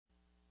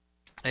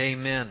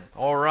Amen.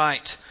 All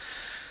right.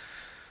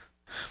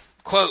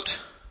 Quote,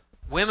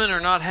 "Women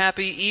are not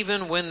happy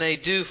even when they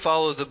do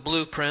follow the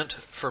blueprint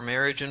for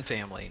marriage and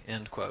family,"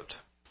 end quote.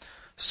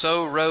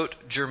 So wrote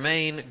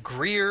Germaine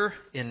Greer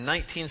in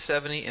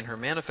 1970 in her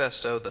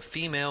manifesto, The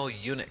Female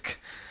Eunuch,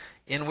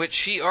 in which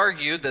she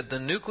argued that the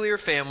nuclear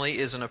family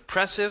is an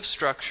oppressive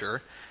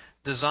structure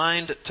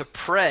designed to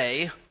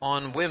prey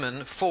on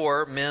women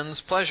for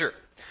men's pleasure.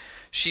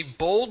 She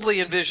boldly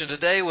envisioned a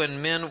day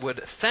when men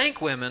would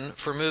thank women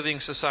for moving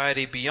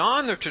society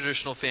beyond their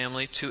traditional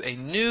family to a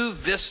new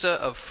vista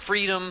of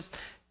freedom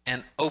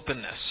and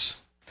openness.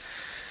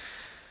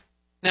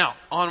 Now,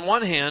 on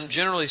one hand,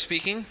 generally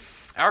speaking,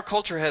 our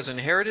culture has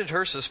inherited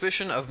her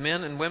suspicion of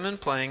men and women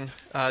playing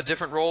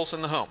different roles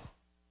in the home.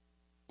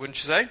 Wouldn't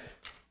you say?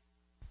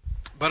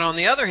 But on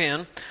the other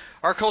hand,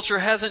 our culture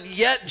hasn't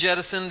yet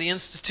jettisoned the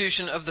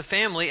institution of the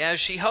family as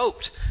she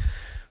hoped.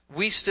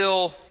 We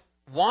still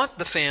want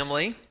the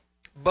family,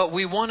 but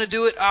we want to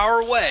do it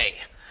our way,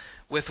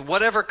 with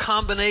whatever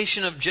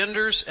combination of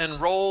genders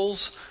and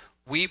roles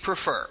we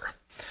prefer.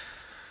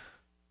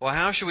 Well,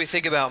 how should we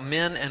think about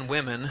men and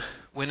women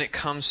when it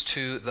comes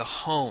to the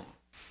home?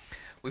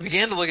 We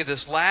began to look at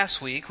this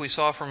last week. We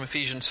saw from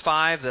Ephesians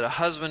 5 that a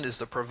husband is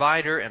the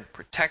provider and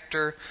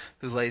protector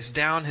who lays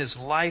down his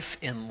life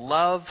in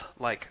love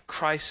like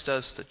Christ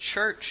does the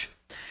church.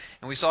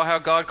 And we saw how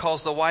God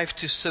calls the wife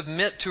to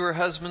submit to her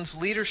husband's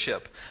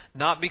leadership,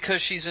 not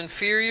because she's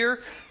inferior,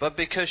 but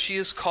because she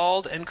is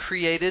called and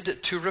created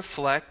to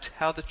reflect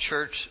how the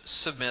church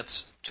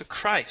submits to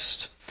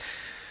Christ.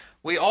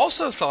 We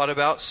also thought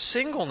about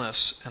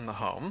singleness in the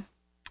home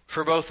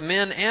for both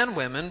men and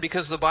women,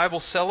 because the Bible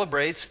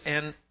celebrates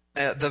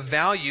the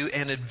value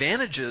and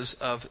advantages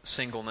of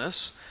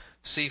singleness.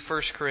 See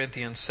 1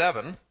 Corinthians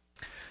 7.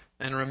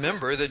 And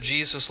remember that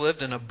Jesus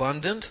lived an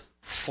abundant,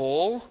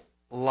 full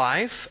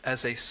life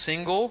as a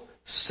single,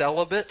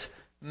 celibate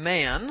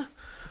man.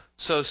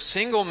 So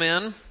single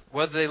men,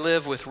 whether they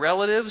live with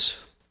relatives,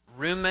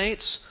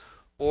 roommates,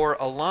 or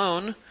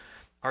alone,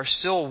 are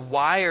still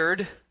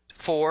wired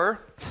for,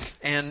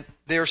 and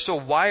they're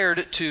still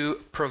wired to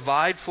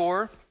provide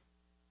for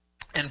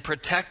and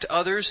protect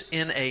others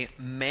in a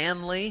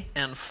manly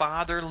and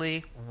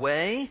fatherly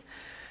way.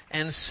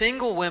 And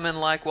single women,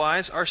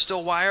 likewise, are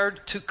still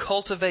wired to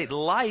cultivate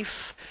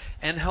life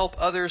and help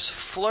others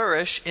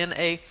flourish in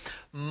a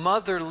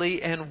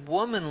motherly and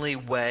womanly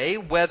way,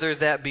 whether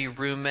that be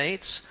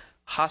roommates,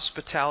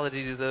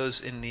 hospitality to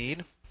those in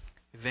need,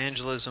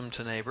 evangelism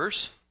to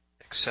neighbors,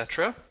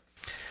 etc.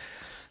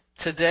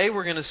 Today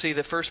we're going to see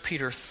that 1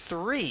 Peter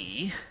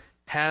 3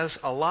 has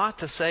a lot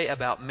to say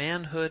about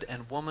manhood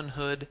and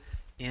womanhood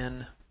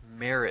in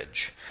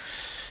marriage.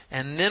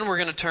 And then we're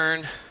going to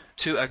turn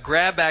to a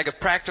grab bag of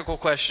practical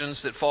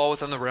questions that fall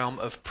within the realm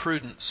of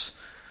prudence.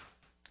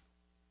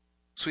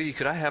 Sweetie,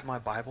 could I have my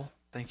Bible?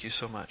 Thank you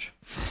so much.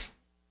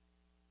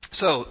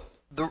 So,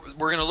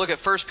 we're going to look at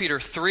 1 Peter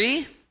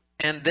 3,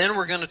 and then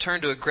we're going to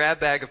turn to a grab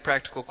bag of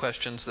practical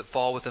questions that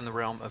fall within the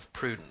realm of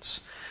prudence.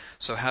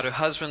 So, how do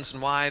husbands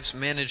and wives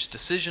manage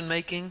decision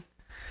making?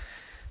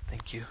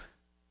 Thank you.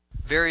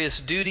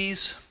 Various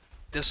duties,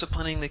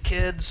 disciplining the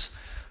kids,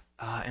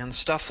 and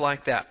stuff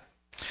like that.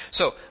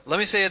 So, let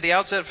me say at the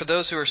outset, for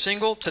those who are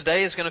single,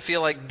 today is going to feel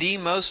like the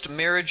most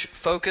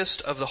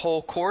marriage-focused of the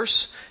whole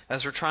course,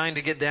 as we're trying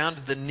to get down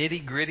to the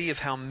nitty-gritty of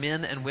how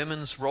men and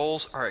women's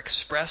roles are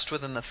expressed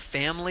within the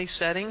family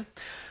setting.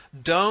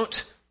 Don't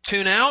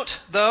tune out,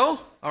 though.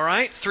 All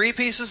right? 3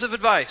 pieces of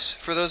advice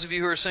for those of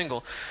you who are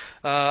single.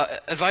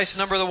 Advice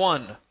number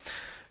 1.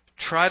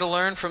 Try to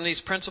learn from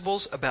these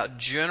principles about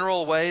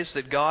general ways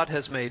that God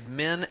has made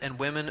men and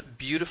women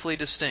beautifully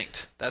distinct.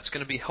 That's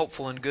going to be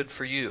helpful and good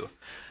for you.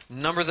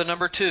 Number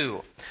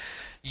 2.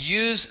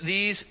 Use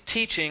these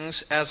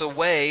teachings as a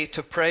way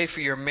to pray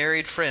for your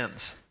married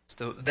friends.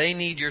 So they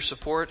need your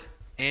support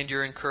and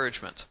your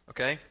encouragement.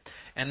 Okay?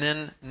 And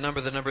then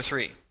number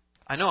 3.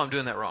 I know I'm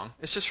doing that wrong.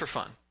 It's just for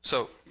fun.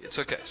 So it's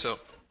okay. So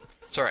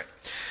it's all right.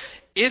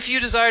 If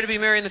you desire to be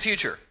married in the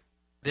future,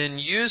 then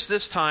use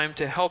this time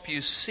to help you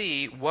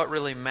see what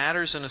really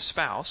matters in a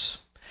spouse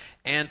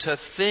and to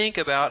think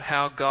about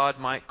how God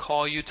might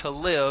call you to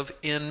live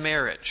in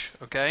marriage.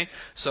 Okay?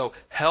 So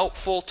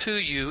helpful to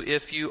you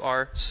if you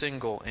are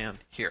single and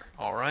here.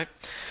 All right?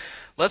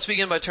 Let's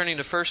begin by turning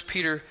to 1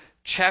 Peter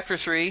chapter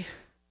 3,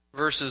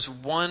 verses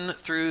 1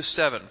 through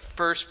 7.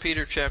 1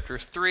 Peter chapter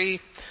 3,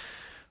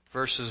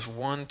 verses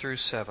 1 through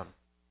 7.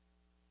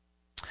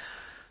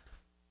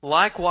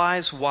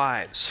 Likewise,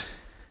 wives,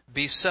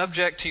 be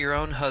subject to your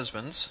own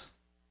husbands,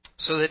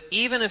 so that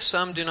even if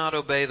some do not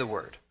obey the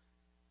word,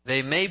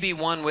 they may be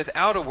won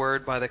without a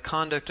word by the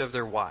conduct of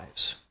their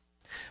wives,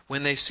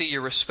 when they see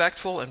your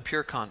respectful and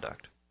pure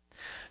conduct.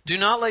 Do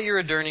not let your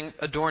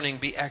adorning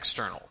be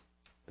external,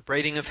 the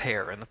braiding of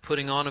hair and the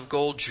putting on of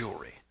gold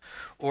jewelry,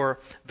 or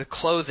the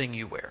clothing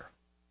you wear.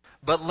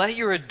 But let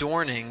your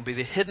adorning be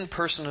the hidden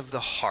person of the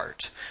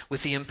heart,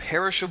 with the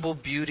imperishable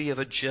beauty of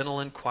a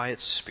gentle and quiet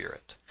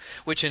spirit,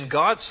 which in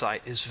God's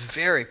sight is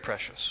very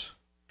precious.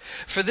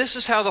 For this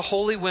is how the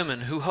holy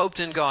women who hoped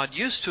in God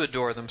used to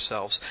adore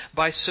themselves,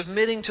 by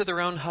submitting to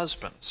their own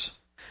husbands,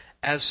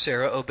 as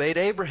Sarah obeyed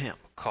Abraham,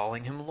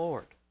 calling him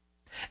Lord.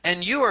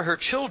 And you are her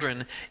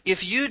children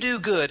if you do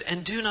good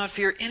and do not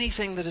fear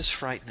anything that is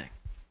frightening.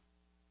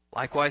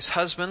 Likewise,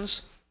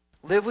 husbands,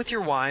 live with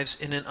your wives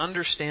in an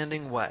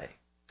understanding way,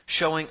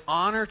 showing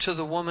honor to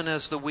the woman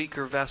as the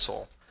weaker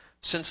vessel,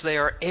 since they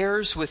are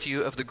heirs with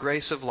you of the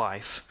grace of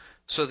life,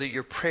 so that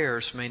your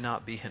prayers may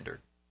not be hindered.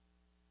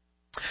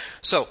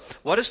 So,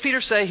 what does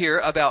Peter say here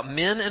about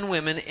men and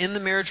women in the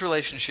marriage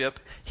relationship?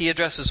 He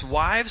addresses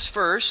wives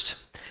first,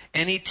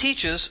 and he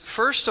teaches,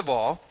 first of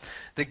all,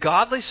 that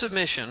godly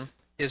submission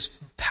is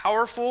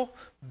powerful,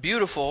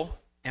 beautiful,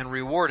 and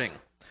rewarding.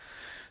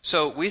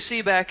 So, we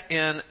see back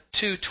in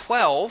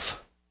 2:12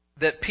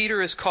 that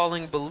Peter is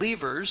calling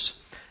believers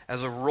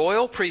as a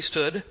royal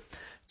priesthood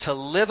to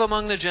live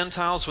among the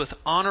Gentiles with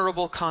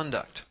honorable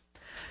conduct.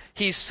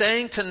 He's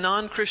saying to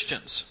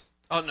non-Christians,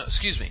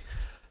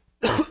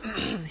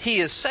 he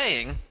is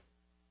saying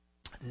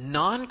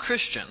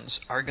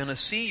non-Christians are going to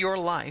see your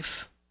life,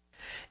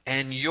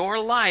 and your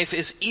life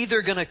is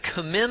either going to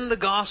commend the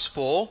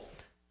gospel,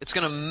 it's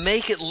going to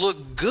make it look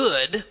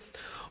good,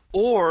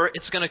 or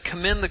it's going to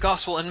commend the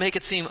gospel and make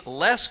it seem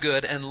less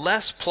good and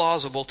less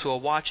plausible to a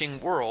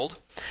watching world.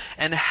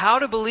 And how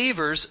do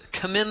believers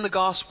commend the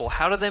gospel?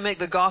 How do they make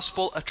the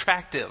gospel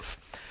attractive?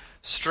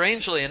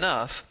 Strangely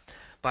enough,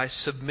 by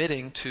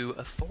submitting to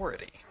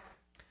authority.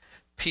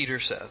 Peter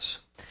says,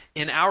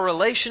 in our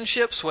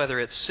relationships, whether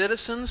it's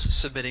citizens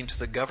submitting to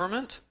the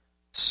government,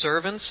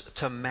 servants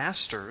to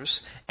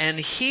masters, and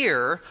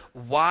here,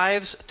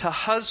 wives to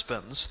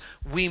husbands,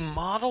 we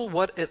model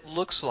what it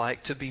looks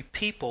like to be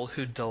people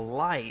who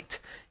delight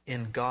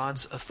in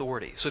God's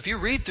authority. So if you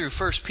read through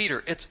 1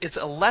 Peter, it's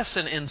a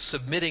lesson in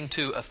submitting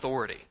to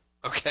authority.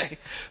 Okay?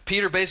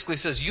 Peter basically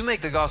says you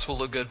make the gospel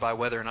look good by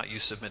whether or not you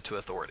submit to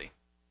authority.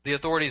 The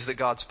authorities that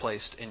God's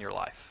placed in your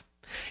life.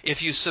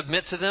 If you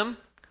submit to them,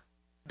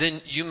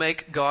 then you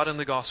make God and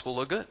the gospel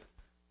look good.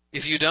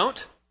 If you don't,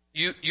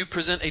 you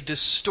present a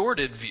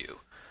distorted view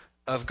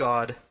of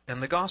God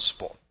and the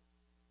gospel.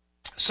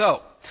 So,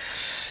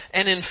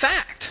 and in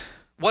fact,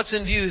 what's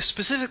in view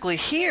specifically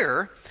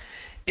here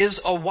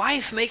is a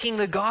wife making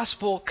the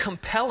gospel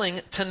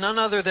compelling to none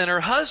other than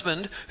her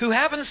husband, who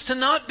happens to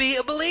not be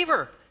a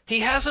believer.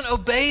 He hasn't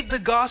obeyed the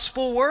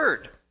gospel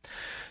word.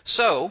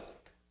 So,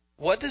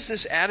 what does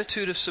this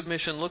attitude of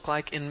submission look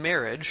like in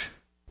marriage,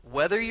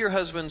 whether your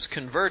husband's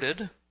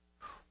converted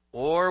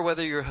or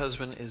whether your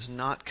husband is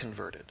not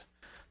converted?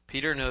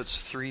 Peter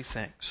notes three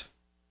things.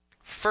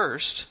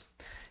 First,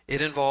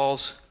 it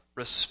involves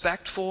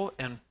respectful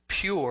and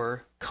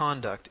pure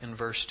conduct in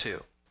verse 2.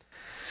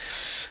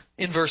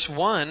 In verse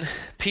 1,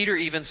 Peter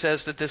even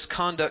says that this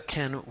conduct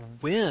can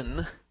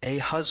win a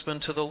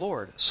husband to the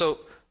Lord. So,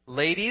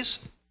 ladies,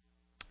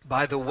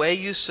 by the way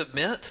you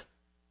submit,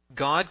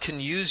 God can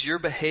use your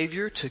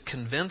behavior to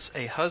convince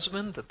a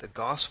husband that the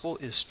gospel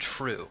is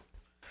true.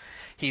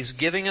 He's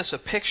giving us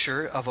a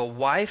picture of a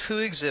wife who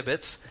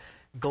exhibits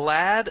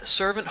glad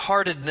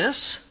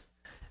servant-heartedness,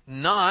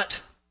 not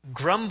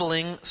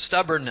grumbling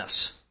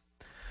stubbornness.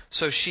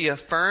 So she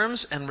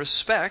affirms and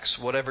respects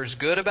whatever's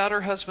good about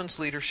her husband's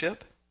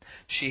leadership.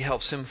 She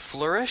helps him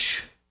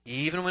flourish,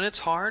 even when it's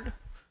hard.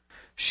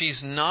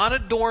 She's not a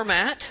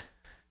doormat.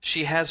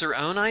 She has her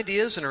own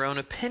ideas and her own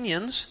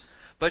opinions,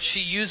 but she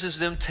uses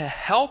them to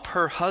help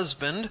her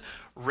husband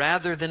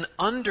rather than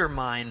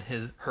undermine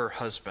her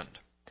husband.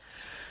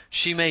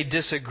 She may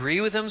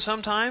disagree with him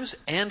sometimes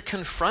and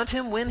confront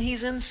him when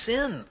he's in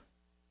sin.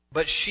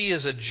 But she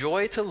is a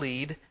joy to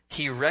lead.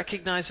 He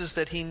recognizes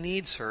that he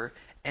needs her,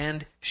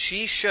 and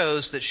she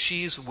shows that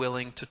she's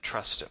willing to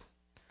trust him.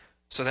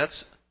 So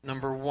that's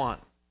number one.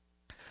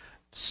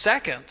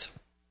 Second,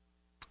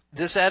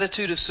 this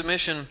attitude of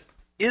submission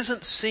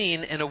isn't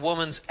seen in a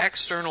woman's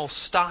external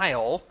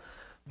style,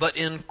 but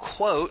in,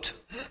 quote,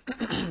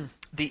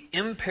 the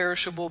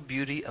imperishable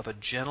beauty of a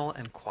gentle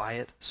and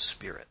quiet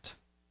spirit.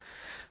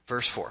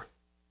 Verse 4.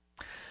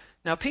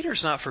 Now,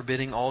 Peter's not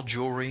forbidding all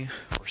jewelry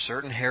or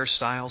certain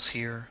hairstyles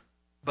here,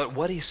 but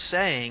what he's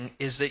saying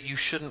is that you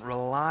shouldn't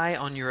rely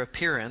on your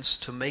appearance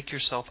to make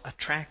yourself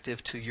attractive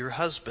to your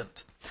husband.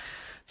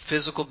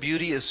 Physical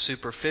beauty is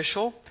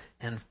superficial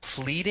and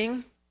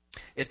fleeting.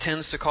 It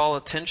tends to call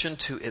attention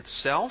to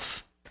itself,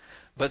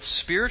 but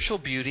spiritual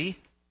beauty,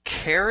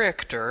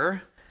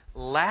 character,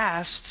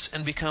 lasts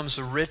and becomes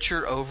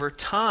richer over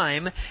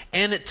time,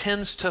 and it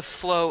tends to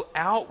flow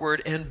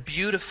outward and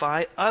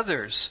beautify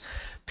others.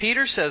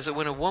 Peter says that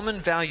when a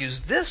woman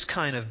values this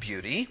kind of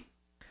beauty,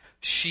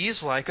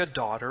 she's like a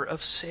daughter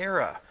of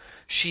Sarah.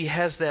 She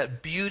has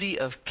that beauty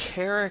of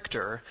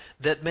character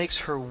that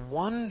makes her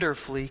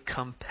wonderfully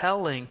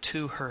compelling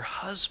to her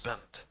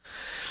husband.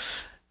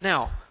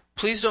 Now,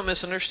 please don't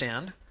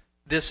misunderstand.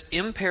 This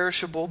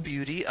imperishable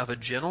beauty of a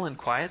gentle and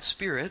quiet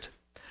spirit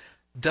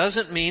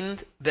doesn't mean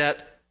that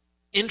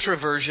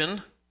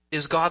introversion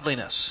is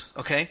godliness,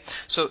 okay?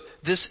 So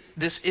this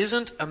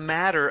isn't a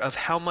matter of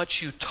how much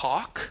you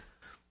talk,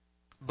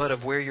 but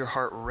of where your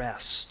heart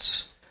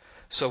rests.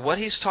 So what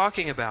he's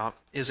talking about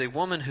is a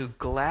woman who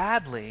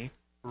gladly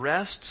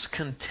rests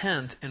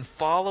content in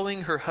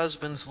following her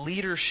husband's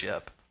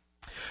leadership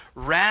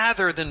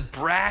rather than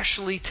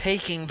brashly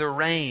taking the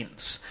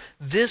reins.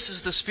 This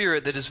is the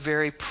spirit that is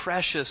very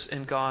precious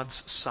in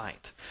God's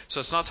sight. So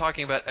it's not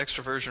talking about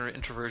extroversion or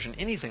introversion,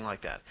 anything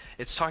like that.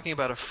 It's talking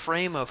about a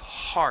frame of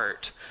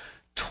heart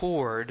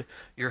toward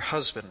your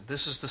husband.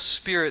 This is the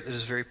spirit that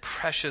is very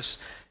precious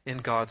in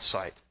God's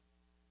sight.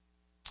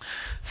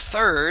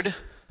 Third,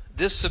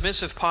 this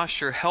submissive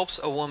posture helps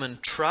a woman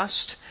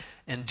trust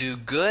and do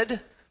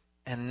good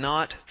and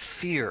not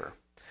fear.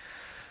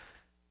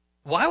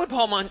 Why would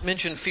Paul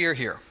mention fear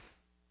here?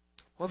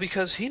 Well,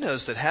 because he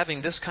knows that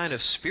having this kind of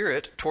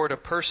spirit toward a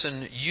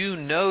person you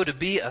know to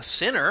be a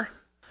sinner,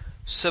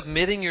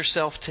 submitting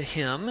yourself to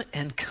him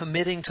and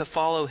committing to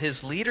follow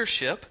his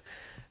leadership,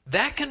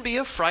 that can be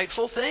a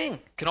frightful thing.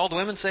 Can all the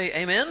women say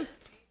amen?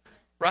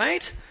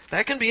 Right?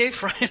 That can be a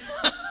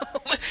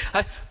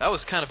that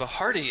was kind of a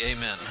hearty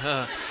amen.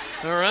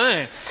 All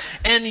right.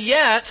 And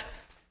yet,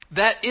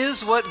 that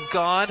is what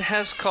God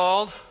has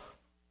called.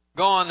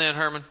 Go on then,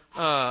 Herman.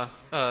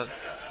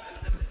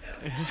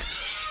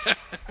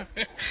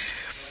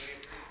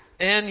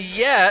 And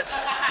yet,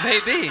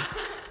 maybe.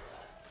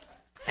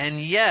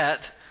 And yet,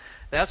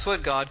 that's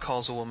what God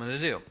calls a woman to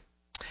do.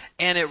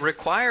 And it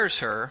requires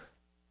her,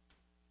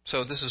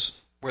 so this is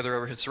where the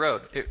rubber hits the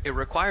road, it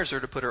requires her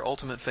to put her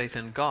ultimate faith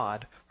in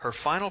God, her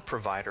final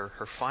provider,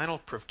 her final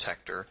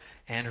protector,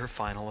 and her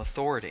final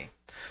authority.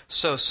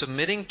 So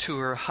submitting to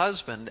her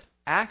husband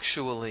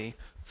actually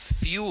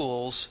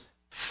fuels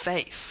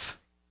faith,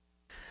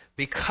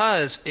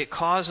 because it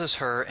causes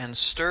her and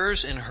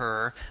stirs in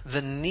her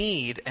the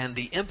need and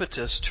the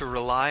impetus to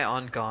rely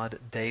on God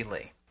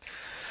daily.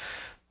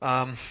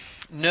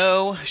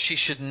 No, she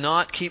should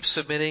not keep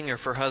submitting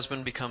if her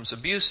husband becomes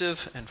abusive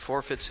and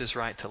forfeits his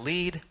right to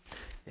lead.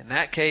 In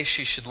that case,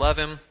 she should love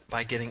him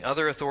by getting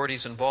other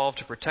authorities involved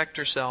to protect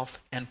herself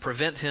and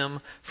prevent him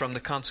from the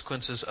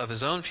consequences of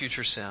his own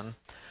future sin.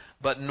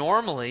 But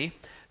normally,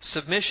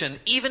 submission,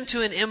 even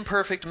to an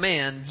imperfect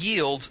man,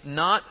 yields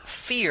not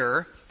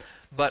fear,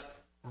 but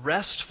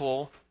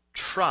restful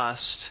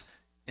trust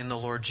in the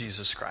Lord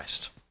Jesus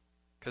Christ.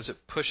 Because it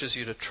pushes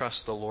you to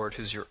trust the Lord,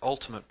 who's your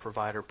ultimate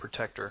provider,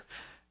 protector,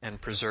 and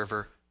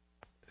preserver,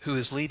 who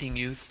is leading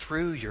you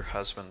through your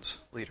husband's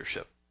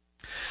leadership.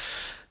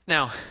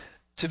 Now,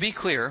 to be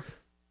clear,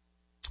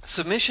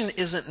 submission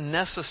isn't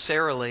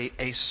necessarily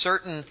a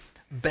certain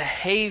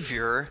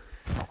behavior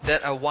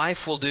that a wife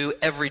will do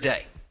every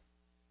day.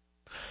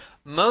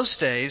 Most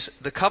days,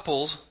 the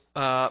couples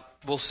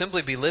will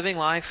simply be living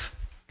life,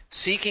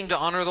 seeking to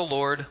honor the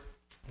Lord,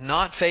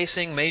 not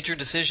facing major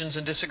decisions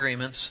and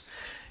disagreements.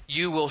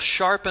 You will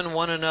sharpen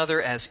one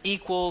another as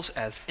equals,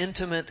 as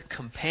intimate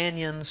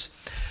companions.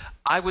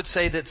 I would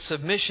say that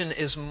submission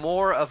is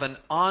more of an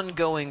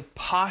ongoing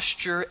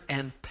posture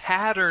and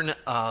pattern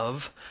of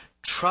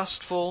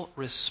trustful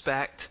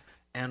respect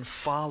and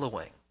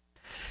following.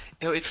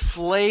 It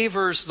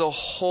flavors the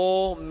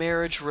whole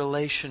marriage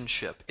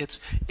relationship. It's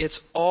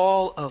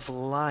all of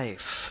life.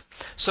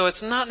 So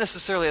it's not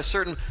necessarily a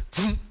certain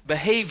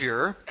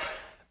behavior,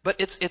 but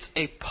it's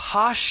a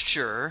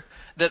posture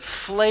that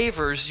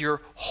flavors your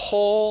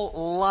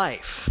whole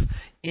life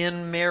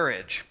in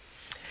marriage.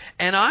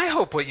 And I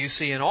hope what you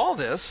see in all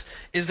this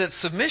is that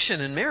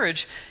submission in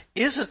marriage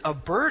isn't a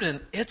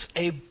burden, it's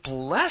a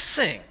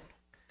blessing.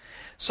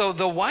 So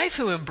the wife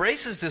who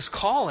embraces this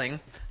calling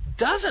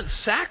doesn't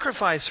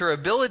sacrifice her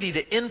ability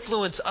to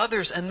influence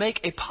others and make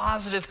a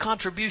positive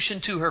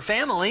contribution to her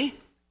family.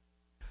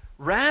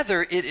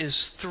 Rather, it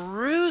is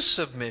through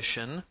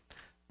submission,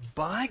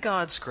 by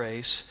God's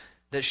grace,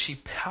 that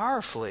she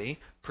powerfully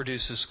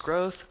produces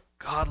growth,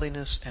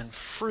 godliness, and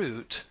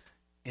fruit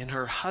in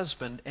her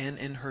husband and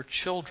in her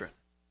children,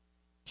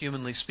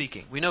 humanly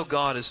speaking. We know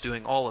God is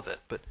doing all of it,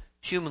 but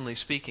humanly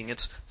speaking,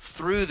 it's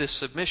through this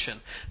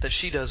submission that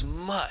she does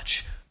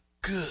much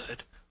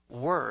good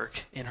work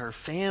in her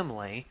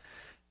family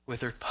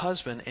with her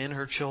husband and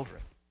her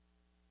children.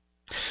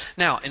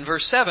 Now, in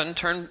verse 7,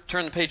 turn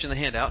the page in the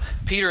handout,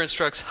 Peter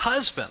instructs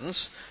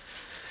husbands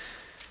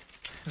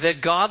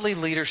that godly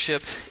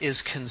leadership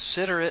is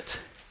considerate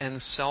and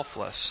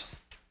selfless.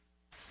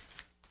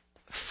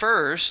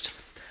 First,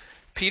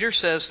 Peter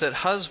says that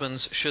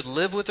husbands should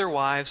live with their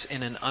wives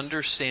in an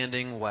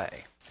understanding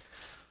way.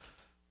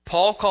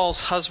 Paul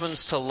calls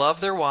husbands to love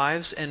their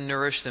wives and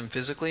nourish them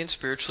physically and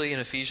spiritually in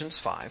Ephesians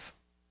 5.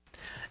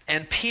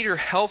 And Peter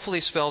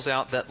helpfully spells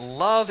out that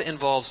love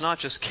involves not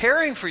just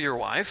caring for your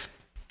wife,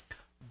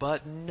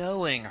 but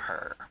knowing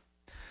her,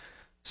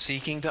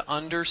 seeking to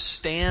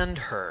understand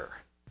her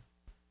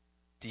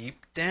deep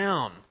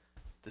down.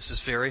 This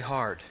is very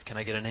hard. Can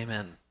I get an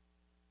amen?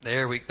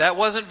 That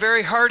wasn't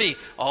very hearty.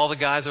 All the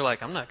guys are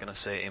like, I'm not going to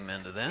say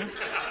amen to that.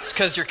 It's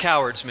because you're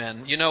cowards,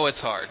 men. You know it's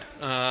hard.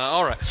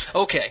 All right.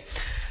 Okay.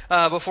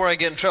 Before I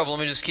get in trouble,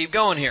 let me just keep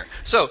going here.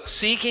 So,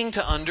 seeking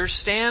to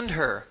understand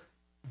her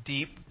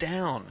deep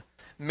down.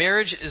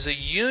 Marriage is a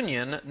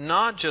union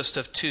not just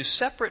of two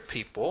separate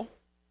people,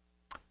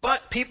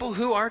 but people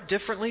who are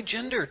differently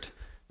gendered.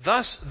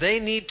 Thus, they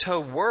need to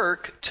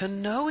work to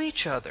know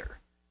each other.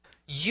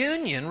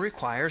 Union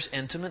requires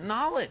intimate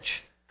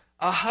knowledge.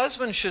 A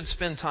husband should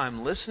spend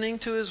time listening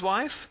to his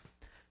wife,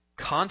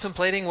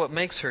 contemplating what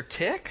makes her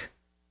tick,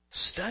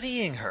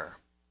 studying her.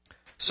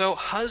 So,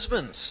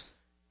 husbands,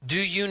 do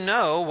you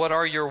know what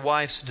are your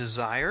wife's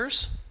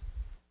desires,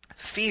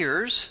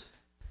 fears,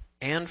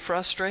 and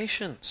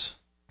frustrations?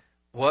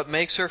 What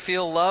makes her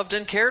feel loved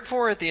and cared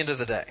for at the end of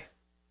the day?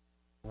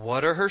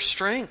 What are her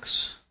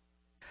strengths?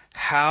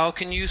 How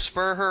can you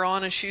spur her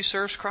on as she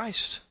serves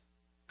Christ?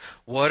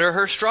 What are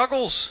her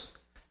struggles?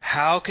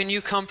 How can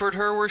you comfort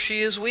her where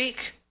she is weak?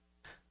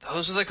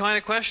 Those are the kind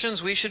of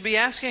questions we should be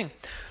asking.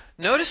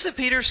 Notice that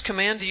Peter's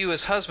command to you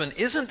as husband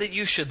isn't that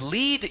you should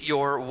lead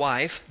your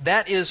wife.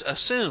 That is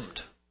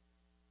assumed.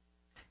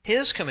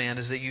 His command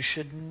is that you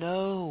should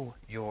know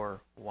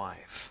your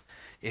wife.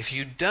 If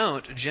you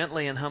don't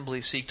gently and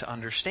humbly seek to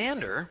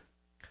understand her,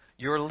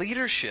 your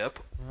leadership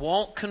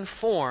won't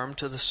conform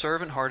to the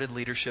servant-hearted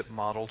leadership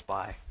modeled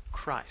by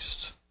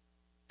Christ.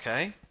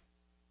 Okay?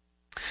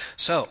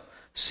 So,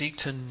 seek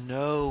to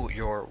know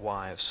your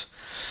wives.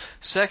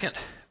 Second,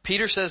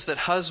 Peter says that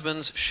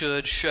husbands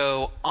should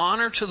show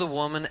honor to the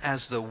woman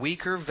as the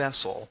weaker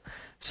vessel,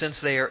 since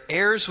they are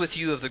heirs with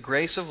you of the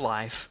grace of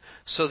life,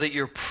 so that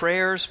your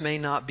prayers may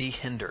not be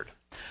hindered.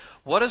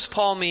 What does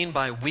Paul mean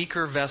by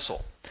weaker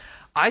vessel?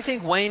 I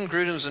think Wayne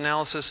Grudem's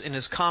analysis in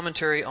his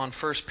commentary on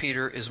 1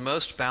 Peter is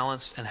most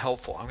balanced and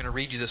helpful. I'm going to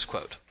read you this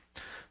quote.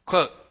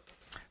 Quote,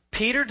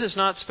 Peter does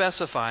not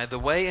specify the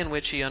way in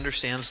which he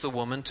understands the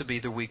woman to be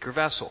the weaker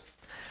vessel,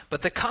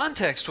 but the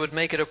context would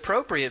make it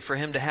appropriate for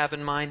him to have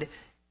in mind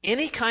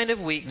any kind of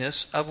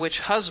weakness of which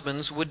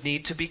husbands would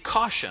need to be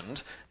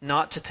cautioned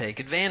not to take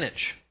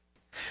advantage.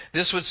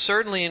 This would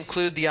certainly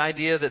include the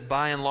idea that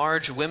by and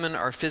large women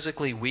are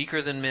physically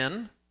weaker than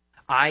men,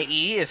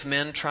 i.e., if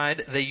men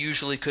tried, they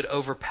usually could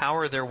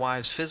overpower their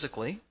wives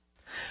physically.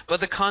 But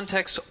the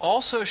context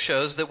also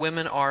shows that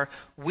women are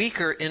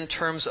weaker in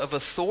terms of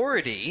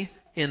authority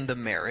in the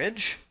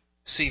marriage.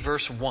 See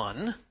verse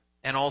 1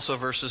 and also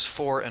verses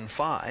 4 and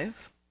 5,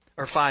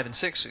 or 5 and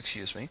 6,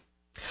 excuse me.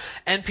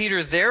 And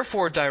Peter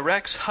therefore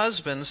directs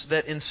husbands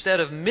that instead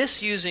of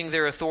misusing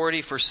their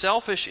authority for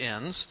selfish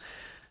ends,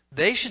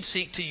 they should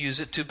seek to use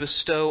it to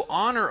bestow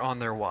honor on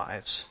their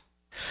wives.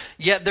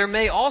 Yet there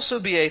may also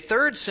be a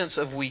third sense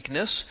of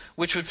weakness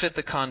which would fit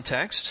the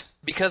context,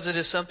 because it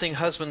is something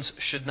husbands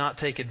should not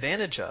take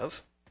advantage of,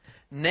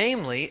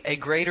 namely a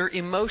greater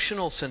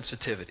emotional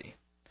sensitivity.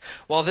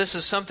 While this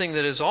is something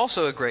that is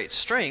also a great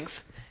strength,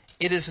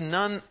 it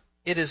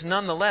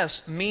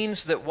nonetheless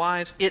means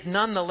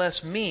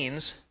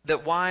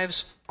that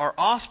wives are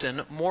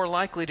often more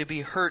likely to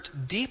be hurt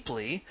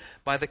deeply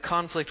by the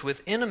conflict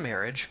within a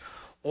marriage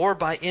or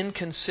by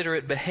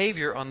inconsiderate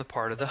behavior on the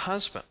part of the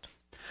husband.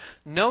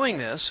 Knowing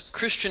this,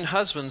 Christian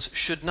husbands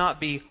should not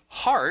be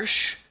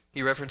harsh.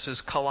 He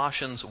references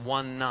Colossians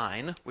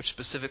 1:9, which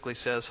specifically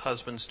says,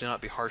 husbands, do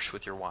not be harsh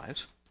with your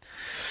wives.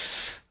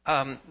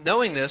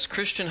 Knowing this,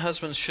 Christian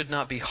husbands should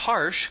not be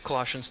harsh,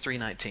 Colossians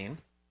 3:19,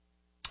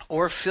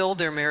 or fill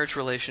their marriage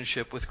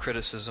relationship with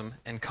criticism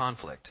and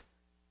conflict.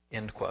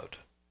 End quote.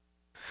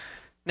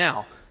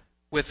 Now,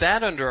 with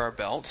that under our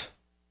belt,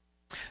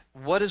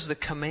 what is the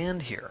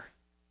command here?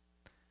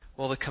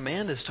 Well, the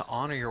command is to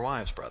honor your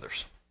wives,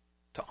 brothers.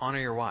 To honor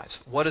your wives.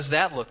 What does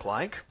that look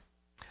like?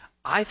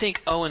 I think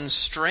Owen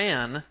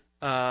Strachan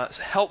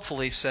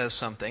helpfully says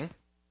something,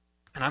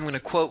 and I'm going to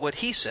quote what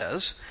he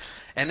says,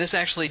 and this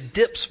actually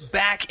dips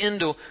back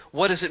into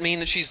what does it mean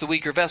that she's the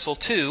weaker vessel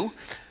too,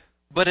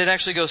 but it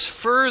actually goes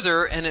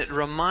further and it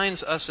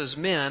reminds us as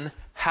men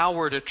how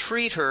we're to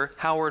treat her,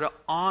 how we're to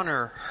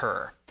honor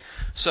her.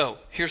 So,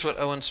 here's what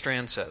Owen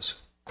Strachan says.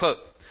 Quote,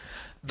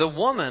 the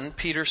woman,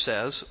 Peter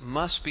says,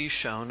 must be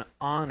shown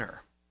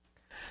honor.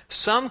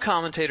 Some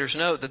commentators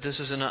note that this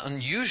is an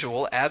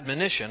unusual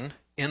admonition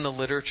in the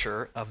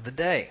literature of the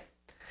day.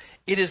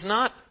 It is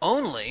not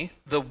only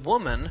the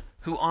woman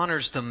who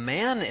honors the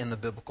man in the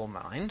biblical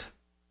mind,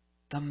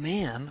 the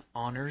man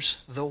honors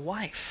the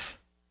wife.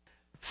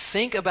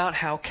 Think about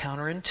how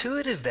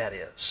counterintuitive that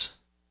is.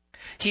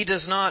 He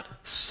does not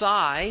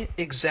sigh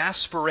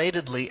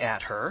exasperatedly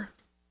at her,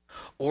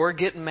 or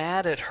get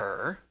mad at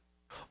her,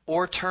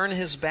 or turn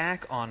his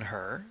back on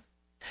her.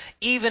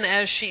 Even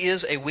as she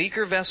is a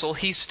weaker vessel,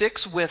 he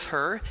sticks with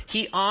her,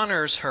 he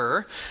honors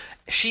her.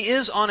 She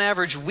is on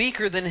average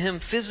weaker than him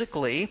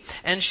physically,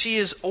 and she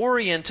is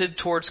oriented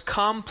towards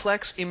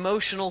complex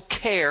emotional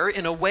care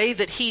in a way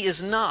that he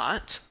is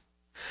not.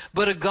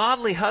 But a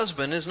godly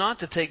husband is not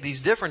to take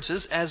these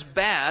differences as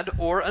bad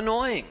or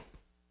annoying.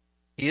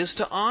 He is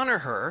to honor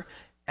her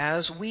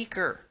as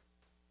weaker.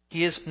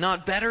 He is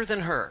not better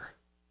than her.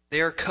 They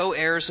are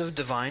co-heirs of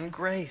divine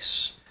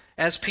grace.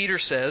 As Peter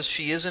says,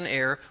 she is an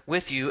heir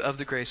with you of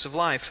the grace of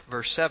life.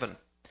 Verse 7.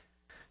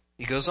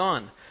 He goes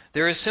on.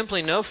 There is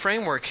simply no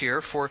framework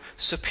here for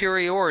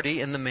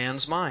superiority in the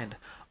man's mind.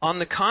 On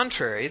the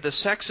contrary, the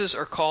sexes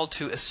are called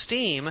to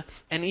esteem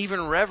and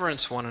even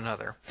reverence one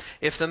another.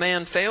 If the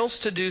man fails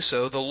to do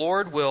so, the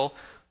Lord will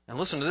And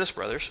listen to this,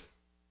 brothers.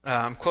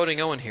 I'm quoting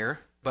Owen here,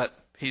 but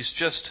he's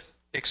just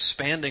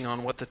expanding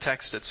on what the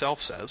text itself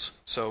says.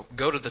 So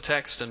go to the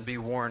text and be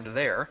warned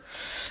there.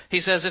 He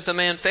says, if the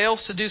man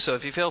fails to do so,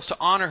 if he fails to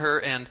honor her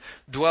and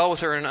dwell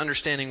with her in an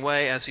understanding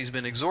way as he's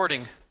been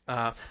exhorting,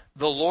 the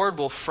Lord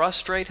will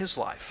frustrate his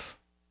life.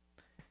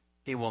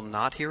 He will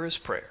not hear his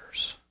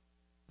prayers.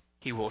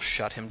 He will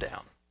shut him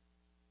down.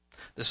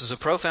 This is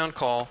a profound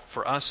call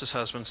for us as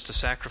husbands to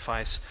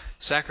sacrifice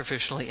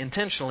sacrificially,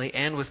 intentionally,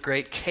 and with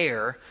great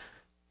care,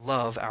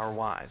 love our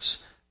wives.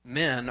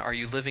 Men, are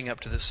you living up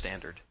to this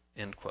standard?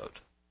 End quote.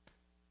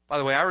 By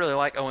the way, I really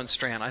like Owen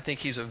Strachan. I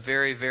think he's a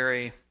very,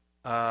 very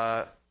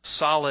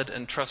solid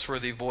and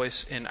trustworthy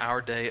voice in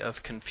our day of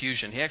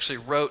confusion. He actually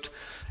wrote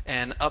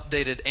an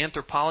updated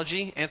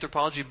anthropology.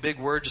 Anthropology, big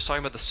word, just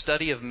talking about the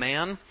study of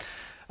man.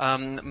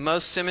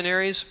 Most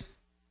seminaries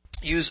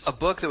use a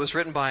book that was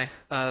written by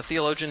a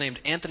theologian named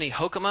Anthony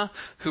Hoekema,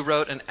 who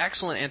wrote an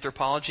excellent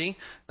anthropology,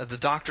 The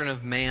Doctrine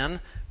of Man,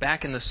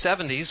 back in the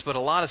 70s, but a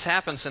lot has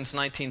happened since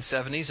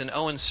 1970s, and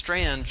Owen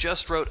Strachan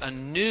just wrote a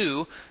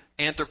new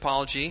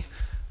anthropology,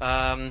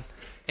 and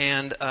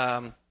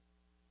I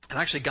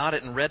actually got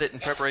it and read it in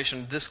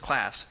preparation for this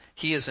class.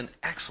 He is an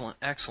excellent,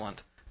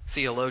 excellent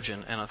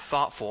theologian and a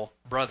thoughtful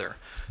brother.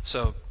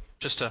 So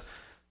just to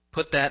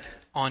put that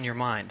on your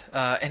mind.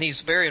 And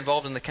he's very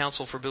involved in the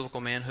Council for Biblical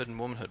Manhood and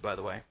Womanhood, by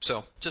the way.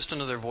 So just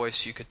another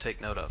voice you could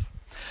take note of.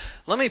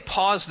 Let me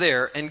pause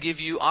there and give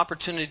you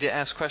opportunity to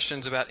ask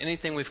questions about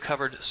anything we've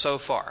covered so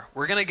far.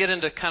 We're going to get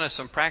into kind of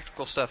some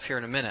practical stuff here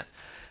in a minute.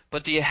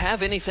 But do you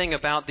have anything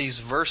about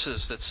these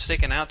verses that's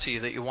sticking out to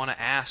you that you want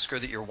to ask or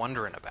that you're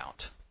wondering about?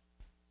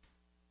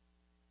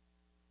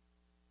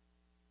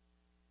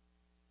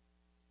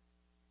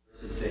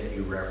 Verses that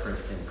you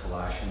referenced in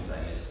Colossians,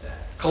 I missed that.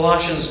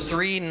 Colossians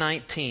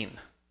 3:19.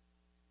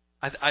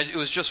 It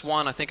was just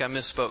one. I think I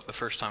misspoke the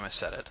first time I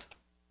said it.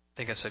 I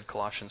think I said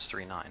Colossians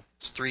 3:9.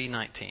 It's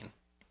 3:19.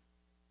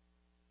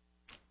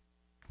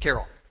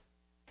 Carol.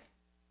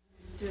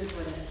 Understood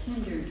what a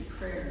hindered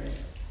prayer is.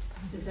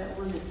 Is that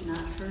one that's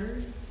not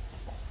heard?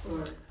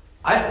 Or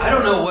I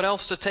don't know what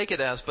else to take it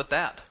as but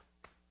that.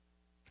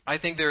 I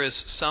think there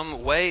is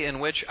some way in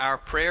which our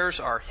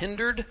prayers are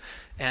hindered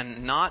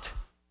and not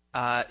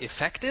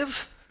effective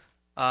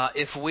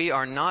if we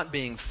are not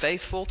being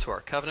faithful to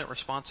our covenant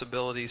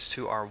responsibilities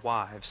to our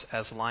wives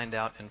as lined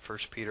out in 1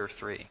 Peter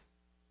 3.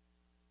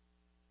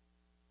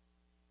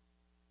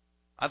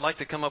 I'd like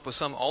to come up with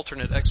some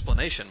alternate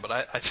explanation, but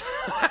I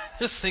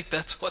just think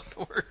that's what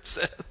the word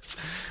says.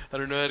 I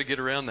don't know how to get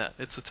around that.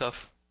 It's a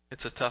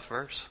tough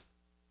verse.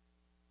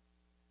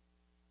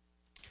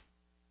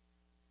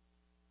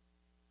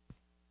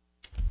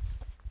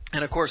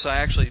 And of course, I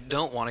actually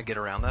don't want to get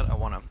around that. I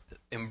want to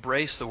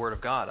embrace the Word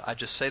of God. I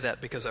just say that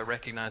because I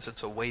recognize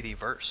it's a weighty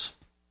verse.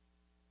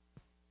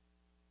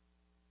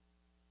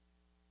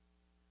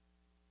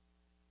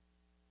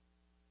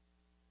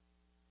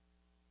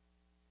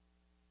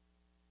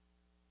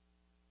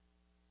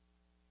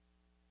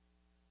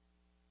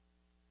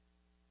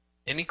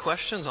 Any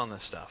questions on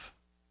this stuff?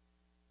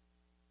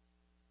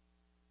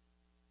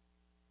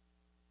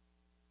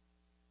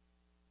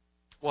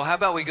 Well, how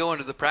about we go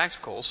into the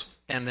practicals,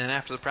 and then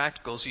after the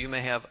practicals, you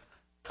may have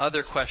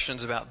other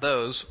questions about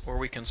those, or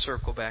we can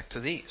circle back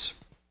to these.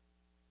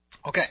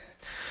 Okay,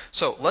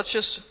 so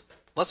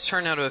let's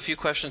turn now to a few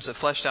questions that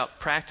fleshed out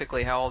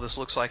practically how all this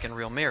looks like in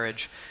real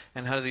marriage,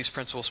 and how do these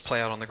principles play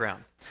out on the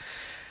ground.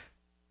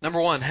 Number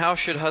one, how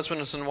should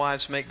husbands and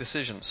wives make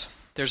decisions?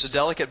 There's a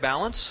delicate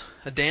balance,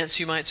 a dance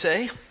you might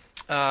say,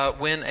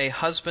 when a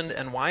husband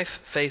and wife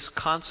face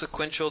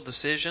consequential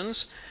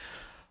decisions.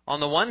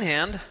 On the one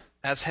hand,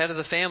 as head of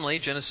the family,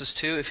 Genesis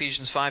 2,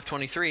 Ephesians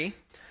 5:23,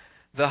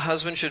 the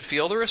husband should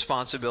feel the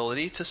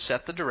responsibility to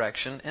set the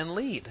direction and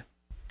lead.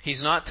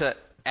 He's not to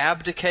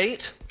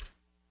abdicate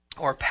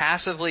or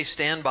passively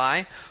stand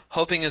by,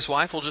 hoping his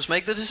wife will just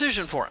make the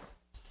decision for him.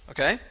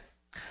 Okay?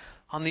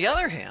 On the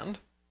other hand,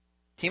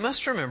 he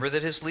must remember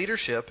that his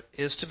leadership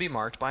is to be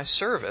marked by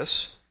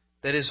service,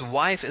 that his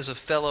wife is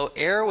a fellow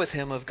heir with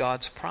him of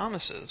God's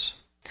promises,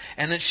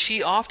 and that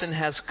she often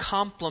has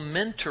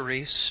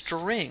complementary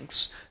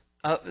strengths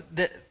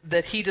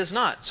that he does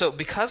not. So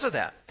because of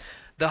that,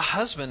 the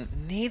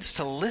husband needs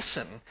to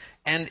listen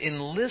and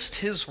enlist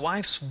his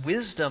wife's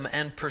wisdom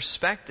and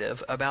perspective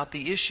about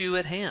the issue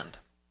at hand.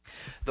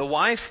 The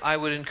wife, I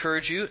would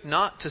encourage you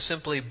not to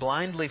simply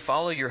blindly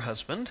follow your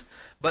husband,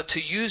 but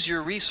to use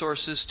your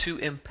resources to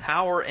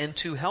empower and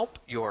to help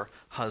your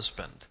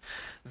husband.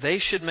 They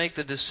should make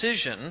the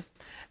decision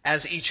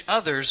as each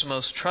other's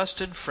most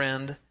trusted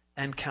friend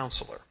and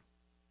counselor.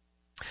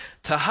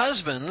 To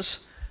husbands,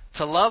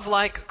 to love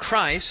like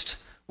Christ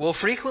will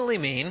frequently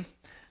mean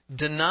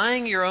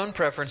denying your own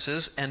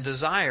preferences and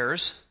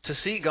desires to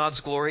see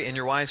God's glory in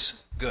your wife's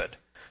good.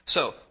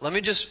 So, let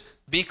me just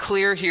be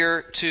clear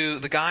here to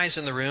the guys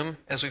in the room,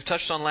 as we've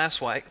touched on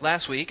last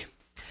week.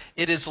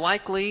 It is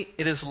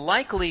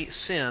likely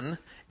sin,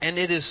 and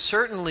it is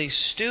certainly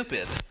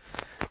stupid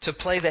to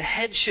play the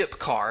headship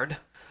card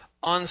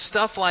on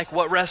stuff like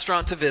what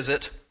restaurant to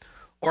visit,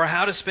 or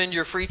how to spend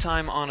your free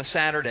time on a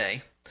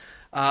Saturday.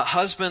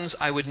 Husbands,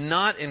 I would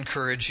not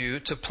encourage you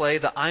to play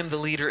the "I'm the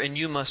leader and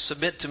you must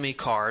submit to me"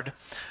 card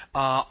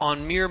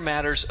on mere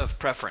matters of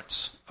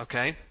preference.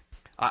 Okay?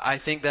 I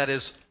think that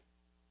is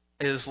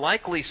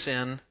likely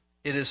sin.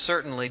 It is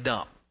certainly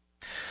dumb.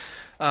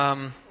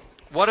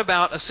 What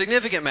about a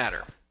significant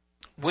matter?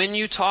 When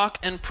you talk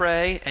and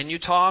pray, and you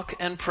talk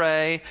and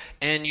pray,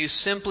 and you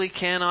simply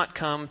cannot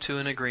come to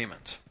an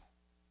agreement.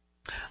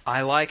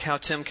 I like how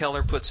Tim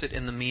Keller puts it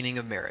in The Meaning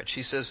of Marriage.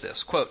 He says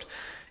this, quote,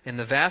 "In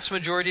the vast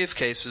majority of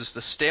cases,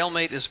 the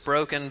stalemate is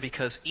broken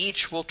because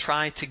each will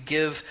try to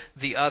give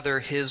the other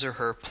his or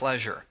her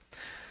pleasure.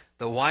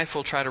 The wife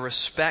will try to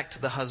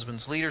respect the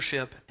husband's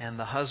leadership, and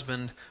the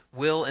husband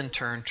will in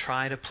turn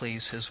try to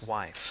please his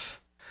wife.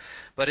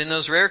 But in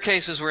those rare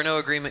cases where no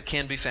agreement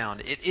can be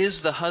found, it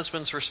is the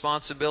husband's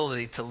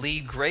responsibility to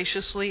lead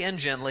graciously and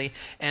gently,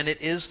 and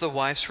it is the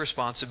wife's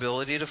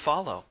responsibility to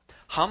follow,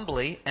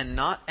 humbly and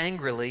not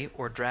angrily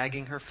or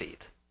dragging her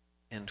feet."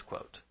 End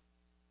quote.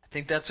 I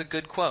think that's a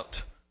good quote.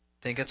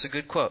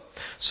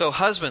 So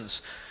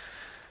husbands,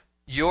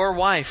 your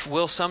wife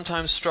will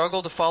sometimes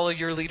struggle to follow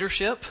your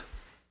leadership.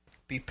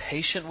 Be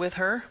patient with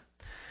her.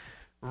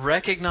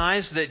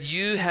 Recognize that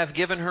you have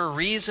given her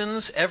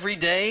reasons every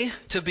day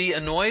to be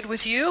annoyed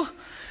with you.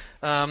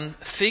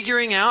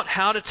 Figuring out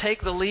how to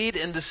take the lead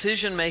in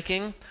decision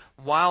making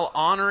while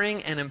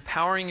honoring and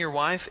empowering your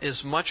wife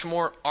is much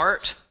more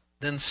art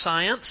than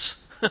science.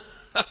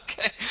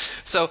 Okay,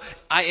 so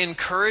I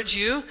encourage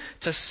you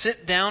to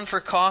sit down for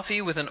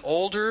coffee with an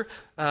older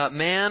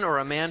man or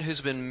a man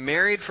who's been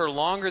married for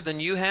longer than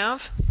you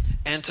have,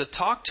 and to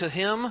talk to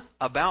him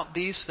about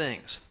these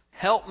things.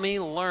 Help me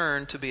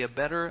learn to be a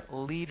better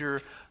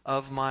leader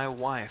of my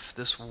wife,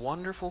 this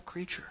wonderful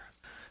creature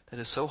that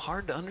is so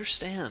hard to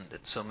understand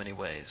in so many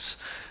ways.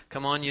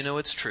 Come on, you know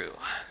it's true.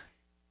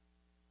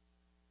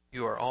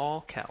 You are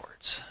all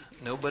cowards.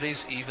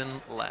 Nobody's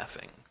even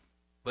laughing.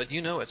 But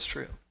you know it's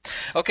true.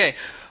 Okay,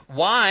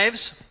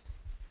 wives,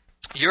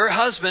 your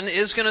husband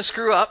is going to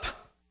screw up.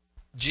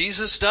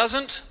 Jesus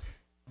doesn't,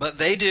 but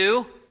they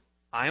do.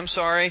 I am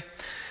sorry.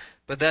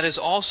 But that is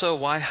also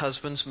why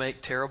husbands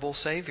make terrible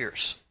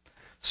saviors.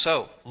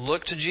 So,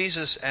 look to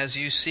Jesus as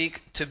you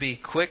seek to be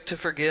quick to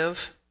forgive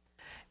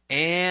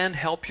and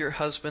help your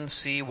husband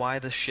see why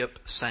the ship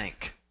sank,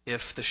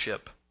 if the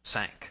ship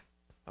sank.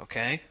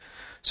 Okay?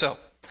 So,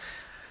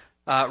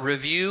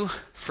 review,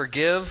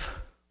 forgive,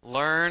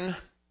 learn,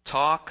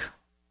 talk,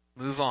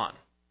 move on.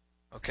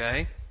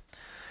 Okay?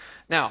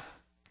 Now,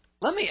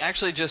 let me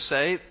actually just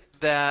say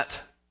that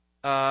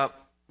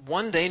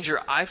one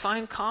danger I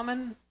find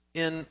common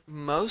in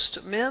most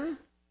men,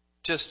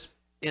 just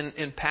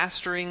in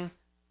pastoring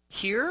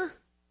here,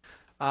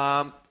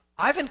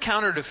 I've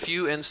encountered a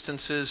few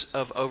instances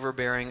of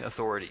overbearing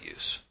authority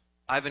use.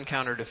 I've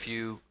encountered a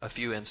few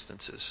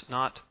instances,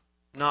 not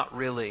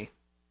really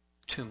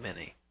too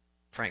many,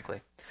 frankly.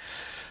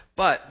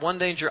 But one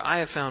danger I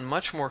have found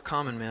much more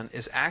common, men,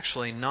 is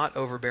actually not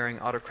overbearing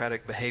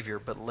autocratic behavior,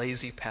 but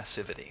lazy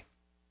passivity.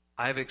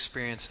 I've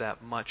experienced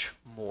that much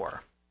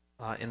more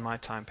in my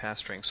time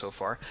pastoring so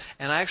far.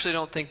 And I actually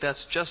don't think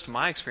that's just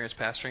my experience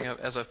pastoring.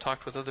 As I've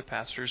talked with other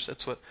pastors,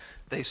 that's what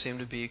they seem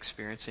to be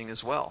experiencing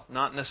as well.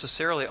 Not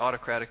necessarily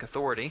autocratic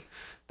authority.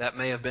 That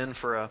may have been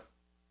for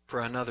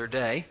another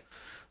day.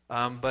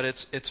 But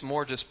it's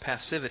more just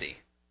passivity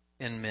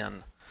in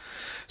men.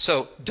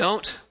 So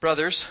don't,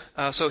 brothers,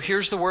 so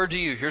here's the word to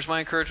you. Here's my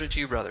encouragement to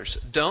you, brothers.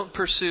 Don't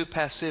pursue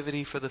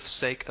passivity for the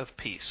sake of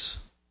peace.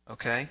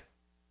 Okay?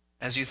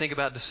 As you think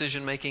about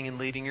decision making and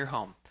leading your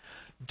home.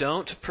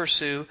 Don't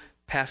pursue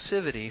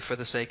passivity for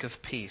the sake of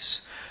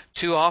peace.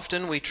 Too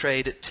often we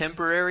trade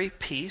temporary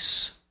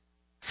peace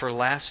for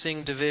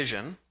lasting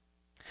division.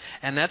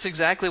 And that's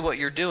exactly what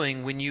you're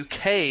doing when you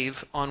cave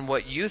on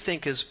what you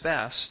think is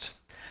best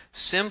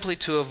simply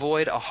to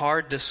avoid a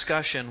hard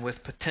discussion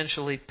with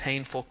potentially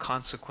painful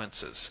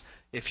consequences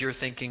if you're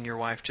thinking your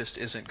wife just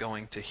isn't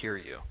going to hear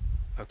you.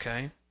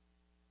 Okay?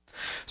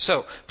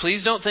 So,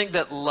 please don't think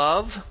that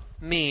love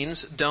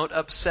means don't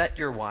upset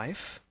your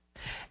wife.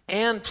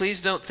 And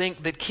please don't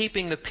think that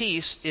keeping the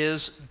peace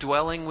is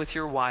dwelling with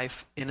your wife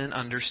in an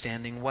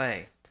understanding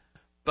way.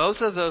 Both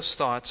of those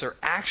thoughts are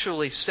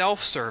actually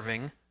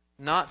self-serving,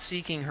 not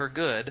seeking her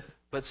good,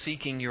 but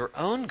seeking your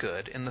own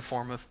good in the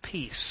form of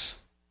peace.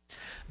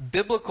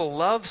 Biblical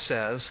love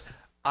says,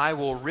 I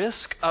will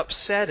risk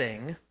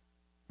upsetting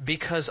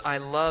because I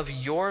love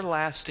your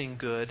lasting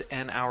good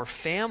and our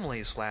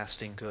family's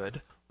lasting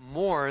good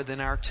more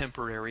than our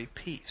temporary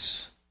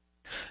peace.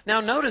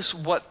 Now notice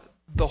what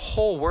the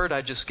whole word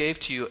I just gave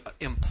to you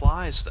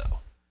implies, though.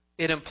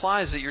 It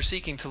implies that you're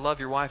seeking to love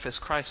your wife as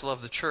Christ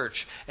loved the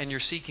church, and you're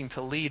seeking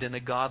to lead in a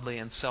godly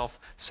and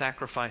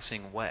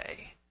self-sacrificing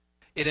way.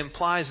 It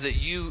implies that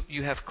you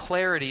have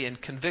clarity and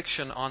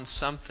conviction on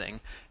something,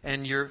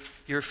 and you're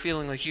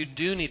feeling like you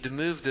do need to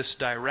move this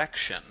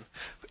direction,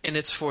 and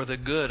it's for the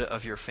good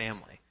of your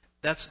family.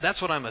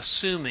 That's what I'm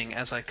assuming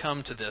as I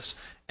come to this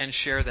and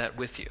share that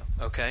with you.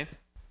 Okay?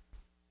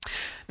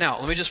 Now,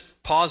 let me just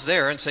pause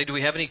there and say, do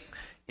we have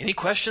Any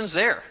questions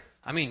there?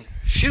 I mean,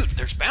 shoot,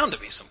 there's bound to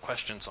be some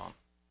questions on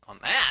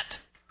that.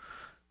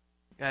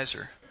 You guys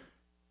are...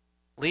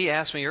 Lee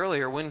asked me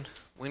earlier, when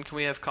can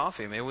we have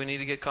coffee? Maybe we need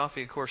to get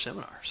coffee at core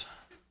seminars.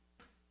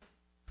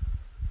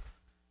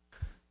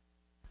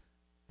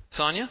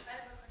 Sonia?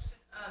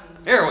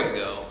 Here we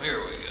go.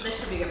 This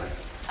should be a good one.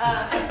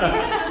 I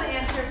don't know the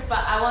answer, but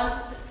I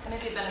want to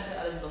maybe benefit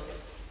other people too.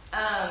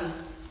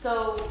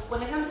 So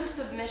when it comes to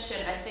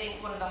submission, I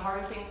think one of the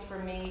harder things for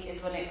me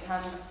is when it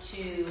comes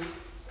to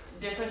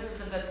differences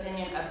of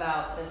opinion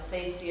about the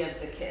safety of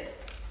the kids.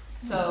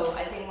 So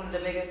I think one of the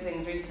biggest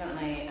things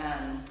recently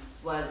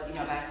was,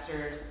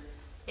 Baxter's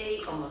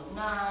 8, almost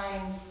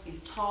 9. He's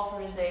tall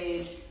for his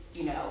age.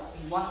 He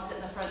wants to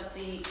sit in the front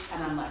seat,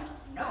 and I'm like,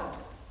 no.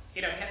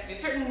 He has to be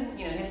certain,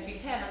 he has to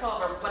be 10 or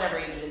 12 or whatever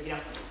age it is,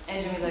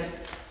 And Jimmy's like,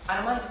 I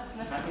don't mind if he's in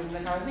the front, he's in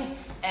the car with me.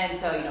 And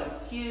so,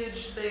 huge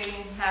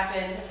thing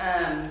happened.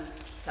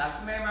 Talked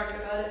to Mary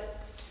Margaret about it.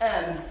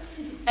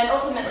 And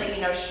ultimately,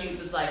 she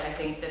was like, I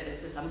think that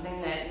this is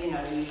something that,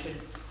 you should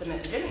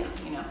submit to Jimmy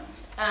on,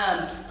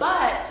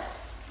 But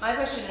my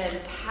question is,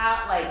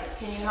 how,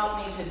 can you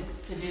help me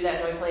to do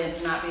that joyfully and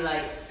to not be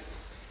like,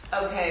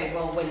 okay,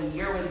 well, when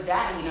you're with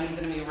Daddy, he's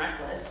going to be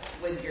reckless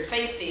with your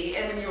safety,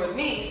 and when you're with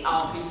me,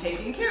 I'll be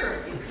taking care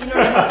of you. You know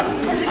what I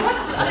mean? Because it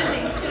comes with other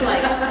things, too,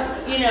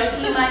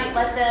 he might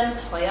let them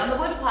play on the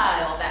wood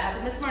pile. That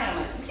happened this morning.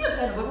 I'm like, you can't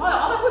play on the wood pile.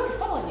 All that wood could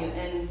fall on you.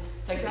 And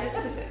Daddy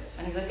said it.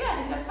 And he's like, yeah, I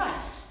think that's fine.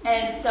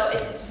 And so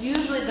it's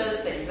usually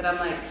those things that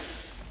I'm like,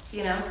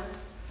 Yeah.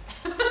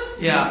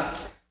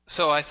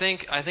 So I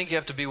think you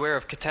have to beware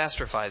of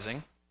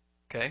catastrophizing,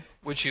 okay?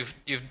 Which you've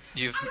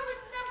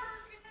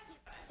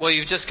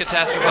just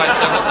catastrophized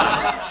several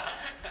times.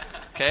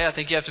 Okay, I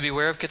think you have to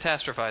beware of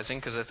catastrophizing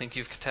because I think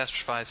you've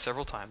catastrophized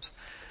several times.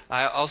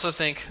 I also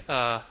think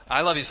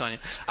I love you, Sonia.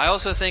 I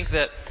also think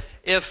that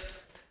if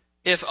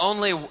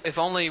only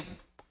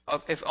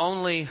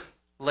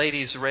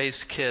ladies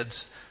raised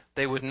kids,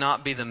 they would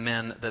not be the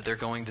men that they're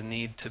going to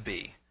need to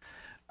be.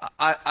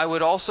 I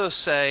would also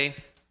say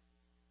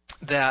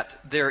that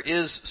there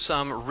is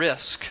some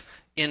risk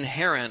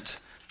inherent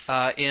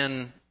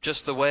in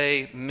just the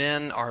way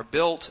men are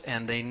built,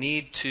 and they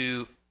need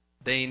to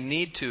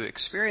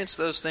experience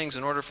those things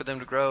in order for them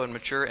to grow and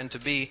mature and to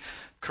be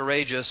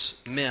courageous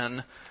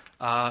men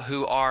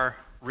who are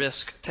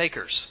risk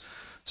takers.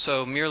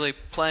 So merely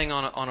playing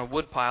on a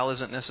wood pile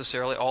isn't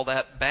necessarily all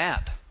that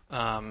bad,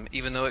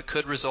 even though it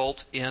could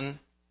result in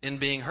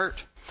being hurt.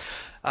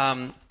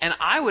 And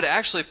I would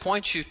actually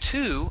point you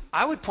to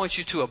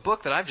a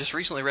book that I've just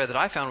recently read that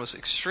I found was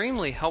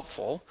extremely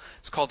helpful.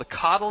 It's called The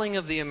Coddling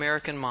of the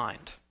American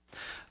Mind.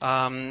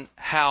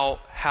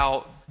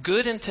 How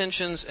good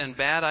intentions and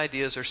bad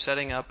ideas are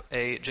setting up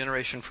a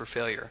generation for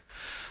failure.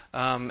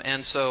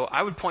 And so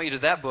I would point you to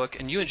that book,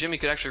 and you and Jimmy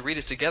could actually read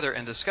it together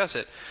and discuss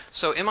it.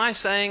 So am I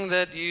saying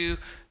that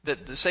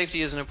the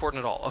safety isn't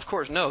important at all? Of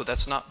course, no,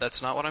 that's not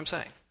what I'm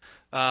saying.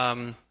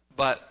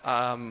 But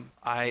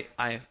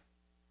I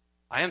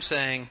am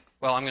saying,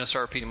 well, I'm going to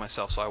start repeating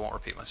myself, so I won't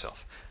repeat myself.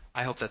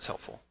 I hope that's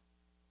helpful.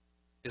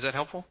 Is that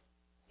helpful?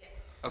 Yes.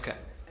 Okay.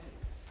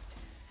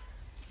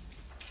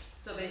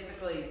 So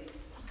basically,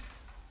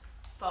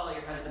 follow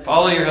your husband.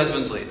 Follow your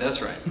husband's lead.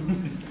 That's right.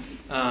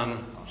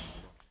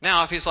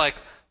 Now, if he's like,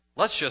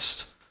 let's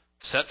just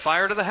set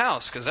fire to the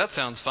house because that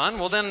sounds fun.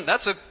 Well, then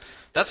that's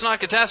not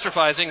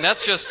catastrophizing.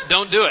 That's just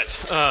don't do it.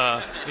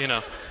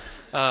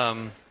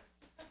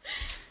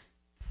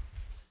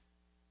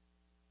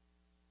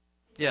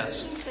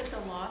 Yes. I think that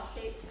the law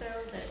states,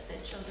 though,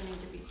 that children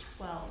need to be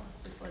 12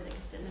 before they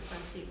can sit in the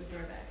front seat with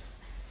airbags.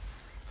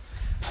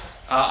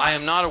 I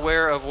am not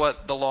aware of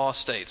what the law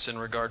states in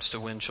regards to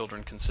when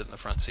children can sit in the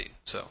front seat.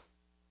 So,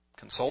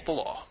 consult the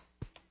law.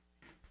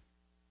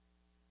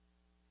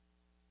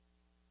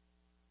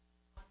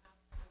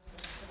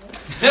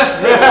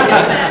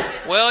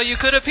 Well, you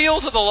could appeal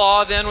to the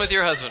law then with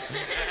your husband.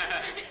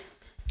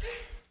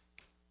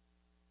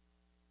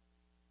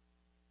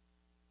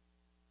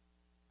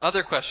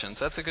 Other questions?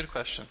 That's a good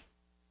question.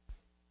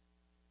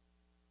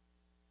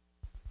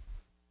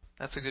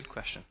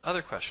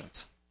 Other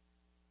questions?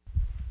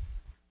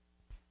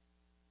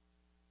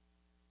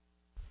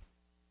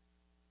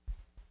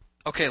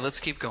 Okay, let's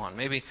keep going.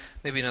 Maybe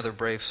another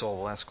brave soul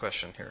will ask a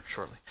question here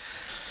shortly.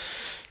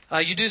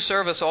 You do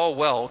serve us all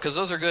well, because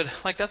those are good.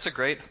 That's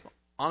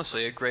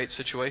honestly a great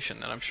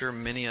situation. And I'm sure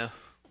many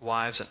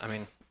wives,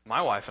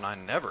 my wife and I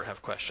never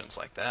have questions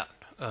like that.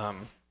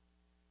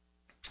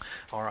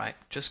 All right,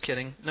 just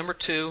kidding. Number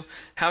 2,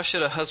 how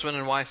should a husband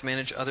and wife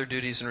manage other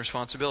duties and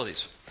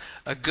responsibilities?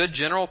 A good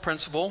general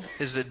principle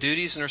is that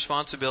duties and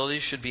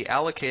responsibilities should be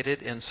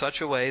allocated in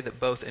such a way that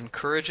both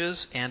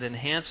encourages and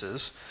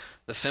enhances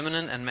the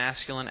feminine and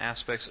masculine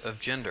aspects of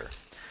gender.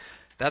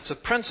 That's a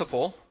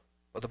principle,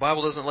 but the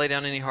Bible doesn't lay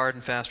down any hard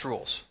and fast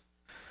rules.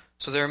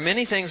 So there are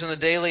many things in the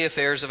daily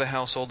affairs of a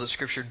household that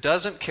Scripture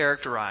doesn't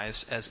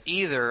characterize as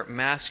either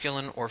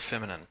masculine or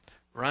feminine.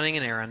 Running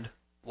an errand,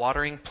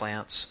 watering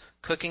plants,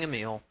 cooking a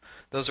meal,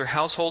 those are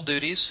household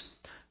duties,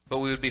 but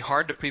we would be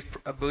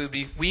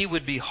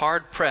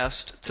hard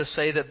pressed to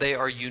say that they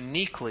are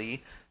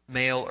uniquely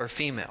male or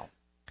female.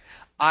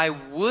 I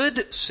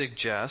would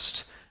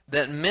suggest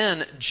that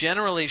men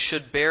generally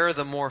should bear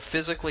the more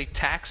physically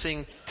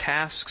taxing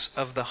tasks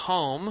of the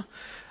home,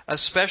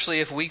 especially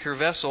if weaker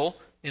vessel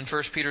in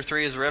 1 Peter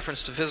 3 is a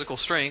reference to physical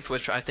strength,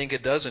 which I think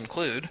it does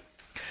include.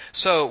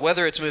 So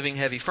whether it's moving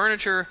heavy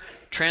furniture,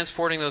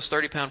 transporting those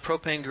 30-pound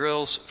propane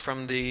grills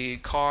from the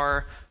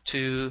car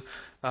to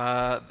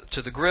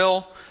the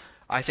grill,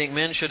 I think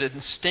men should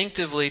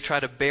instinctively try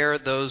to bear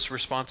those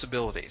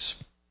responsibilities.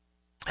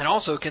 And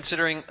also,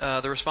 considering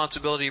the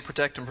responsibility to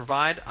protect and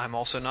provide, I'm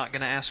also not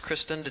going to ask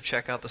Kristen to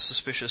check out the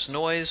suspicious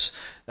noise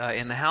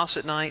in the house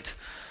at night.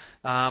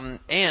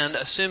 And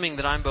assuming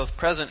that I'm both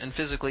present and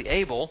physically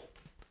able,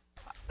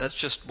 that's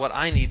just what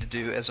I need to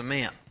do as a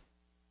man.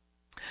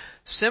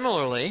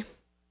 Similarly,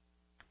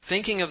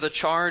 thinking of the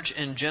charge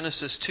in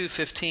Genesis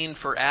 2:15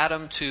 for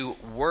Adam to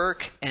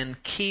work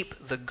and keep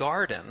the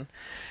garden,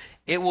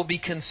 it will be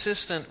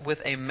consistent with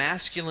a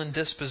masculine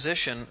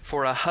disposition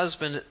for a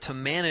husband to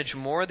manage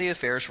more of the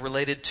affairs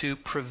related to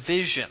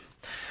provision.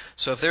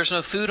 So if there's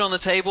no food on the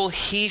table,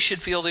 he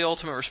should feel the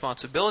ultimate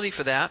responsibility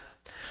for that.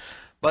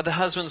 But the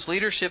husband's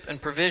leadership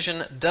and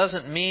provision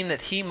doesn't mean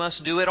that he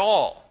must do it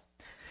all.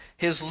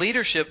 His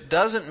leadership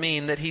doesn't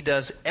mean that he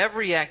does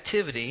every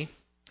activity,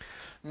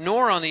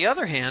 nor, on the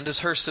other hand,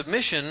 does her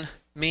submission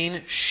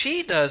mean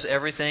she does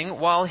everything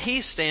while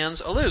he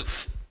stands aloof.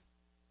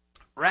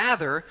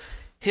 Rather,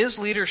 his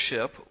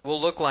leadership will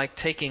look like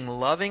taking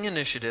loving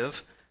initiative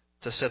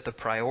to set the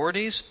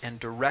priorities and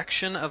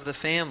direction of the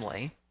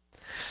family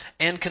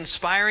and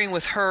conspiring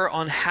with her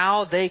on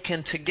how they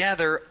can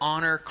together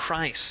honor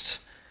Christ.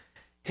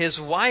 His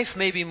wife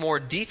may be more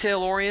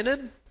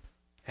detail-oriented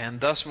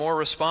and thus more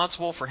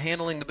responsible for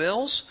handling the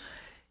bills.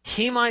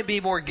 He might be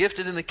more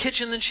gifted in the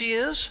kitchen than she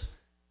is.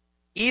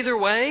 Either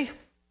way,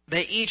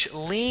 they each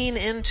lean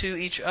into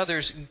each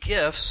other's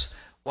gifts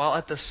while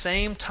at the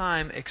same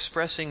time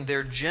expressing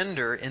their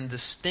gender in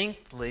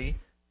distinctively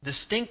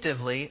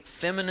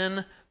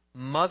feminine,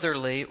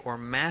 motherly, or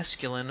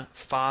masculine,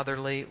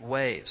 fatherly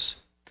ways.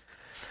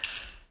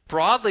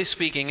 Broadly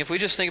speaking, if we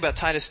just think about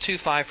Titus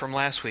 2:5 from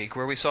last week,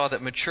 where we saw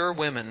that mature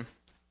women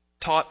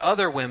taught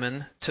other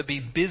women to be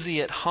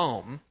busy at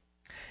home,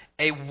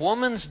 a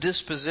woman's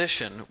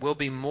disposition will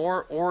be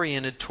more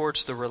oriented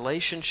towards the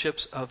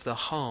relationships of the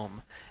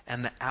home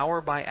and the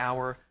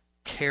hour-by-hour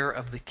care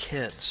of the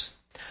kids.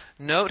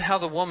 Note how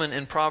the woman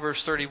in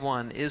Proverbs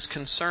 31 is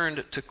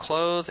concerned to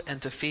clothe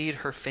and to feed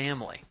her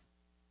family.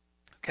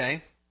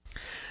 Okay?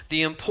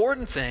 The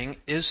important thing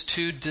is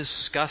to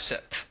discuss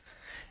it.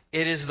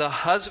 It is the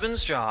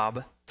husband's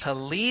job to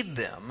lead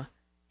them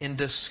in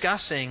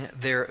discussing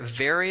their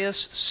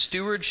various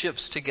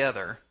stewardships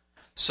together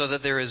so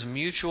that there is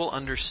mutual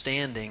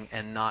understanding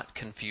and not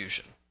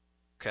confusion.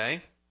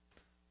 Okay?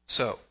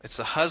 So, it's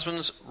the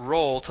husband's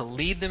role to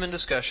lead them in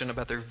discussion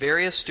about their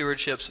various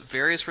stewardships,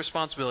 various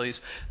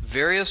responsibilities,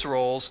 various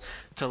roles,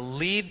 to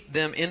lead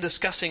them in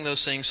discussing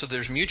those things so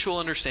there's mutual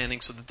understanding,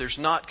 so that there's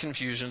not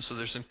confusion, so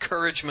there's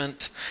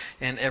encouragement,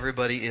 and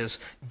everybody is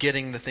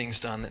getting the things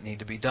done that need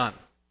to be done.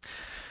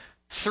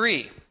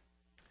 3,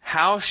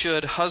 how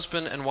should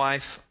husband and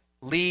wife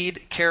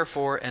lead, care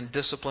for, and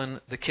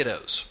discipline the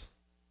kiddos?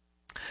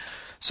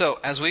 So,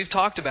 as we've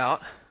talked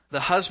about, the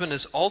husband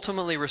is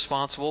ultimately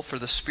responsible for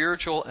the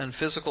spiritual and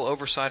physical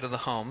oversight of the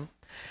home,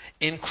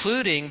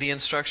 including the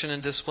instruction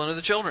and discipline of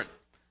the children.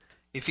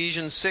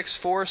 Ephesians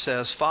 6:4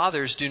 says,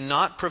 "Fathers, do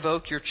not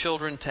provoke your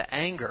children to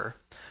anger,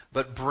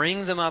 but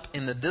bring them up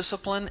in the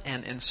discipline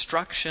and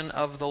instruction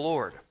of the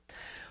Lord."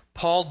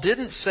 Paul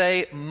didn't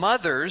say,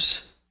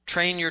 "Mothers,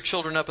 train your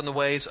children up in the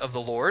ways of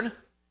the Lord."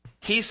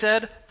 He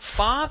said,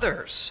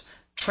 "Fathers,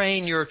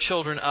 train your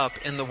children up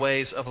in the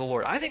ways of the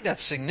Lord." I think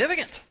that's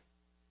significant.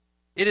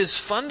 It is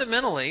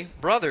fundamentally,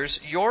 brothers,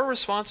 your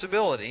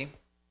responsibility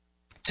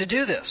to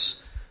do this.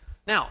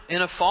 Now,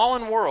 in a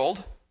fallen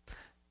world,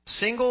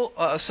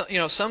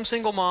 some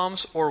single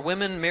moms or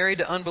women married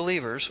to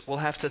unbelievers will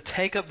have to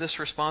take up this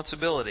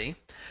responsibility,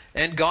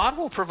 and God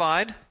will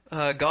provide.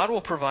 God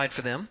will provide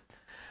for them.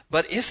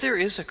 But if there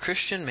is a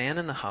Christian man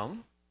in the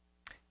home,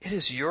 it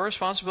is your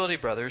responsibility,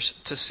 brothers,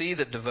 to see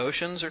that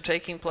devotions are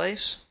taking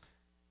place.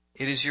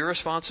 It is your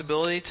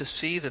responsibility to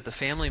see that the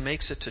family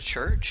makes it to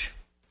church.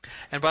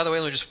 And by the way,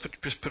 let me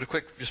just put a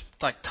quick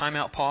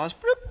timeout pause.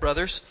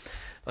 Brothers,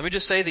 let me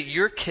just say that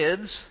your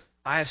kids,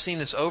 I have seen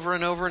this over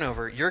and over and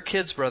over, your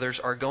kids, brothers,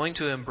 are going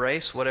to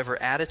embrace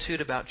whatever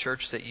attitude about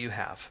church that you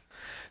have.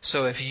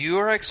 So if you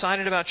are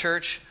excited about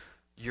church,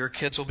 your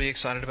kids will be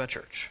excited about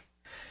church.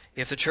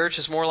 If the church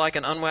is more like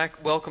an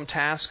unwelcome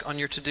task on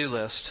your to-do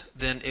list,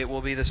 then it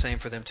will be the same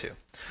for them too.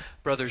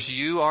 Brothers,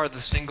 you are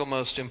the single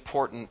most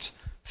important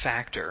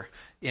factor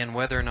in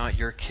whether or not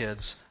your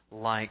kids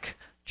like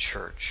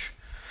church.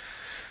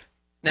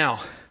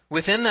 Now,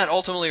 within that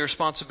ultimately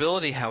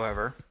responsibility,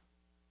 however,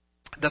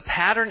 the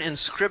pattern in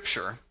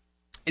Scripture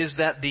is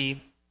that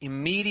the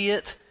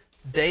immediate,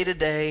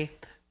 day-to-day,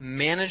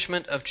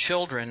 management of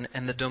children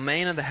and the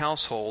domain of the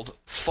household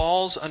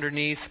falls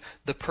underneath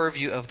the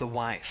purview of the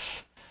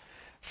wife.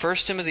 1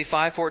 Timothy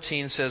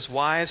 5:14 says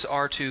wives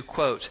are to,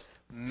 quote,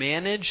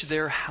 manage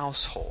their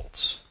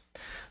households.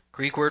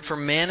 Greek word for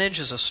manage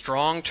is a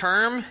strong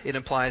term. It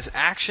implies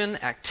action,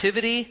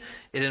 activity.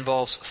 It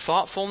involves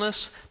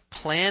thoughtfulness,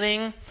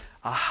 planning,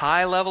 a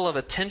high level of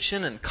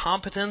attention and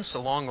competence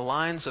along the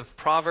lines of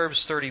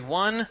Proverbs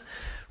 31.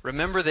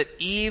 Remember that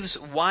Eve's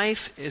wife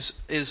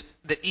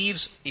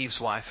Eve's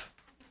wife.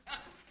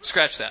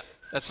 Scratch that.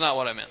 That's not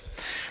what I meant.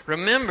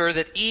 Remember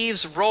that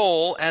Eve's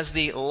role as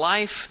the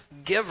life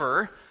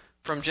giver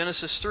from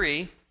Genesis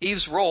 3,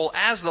 Eve's role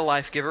as the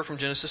life giver from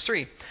Genesis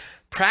 3.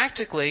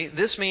 Practically,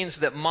 this means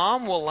that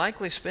mom will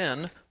likely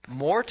spend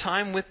more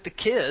time with the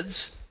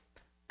kids,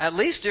 at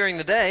least during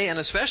the day, and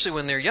especially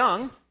when they're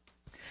young,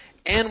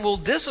 and will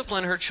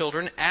discipline her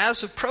children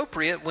as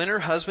appropriate when her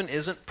husband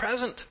isn't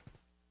present.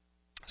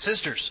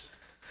 Sisters,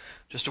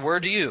 just a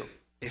word to you.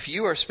 If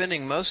you are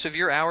spending most of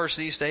your hours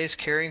these days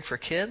caring for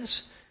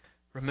kids,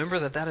 remember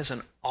that that is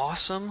an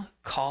awesome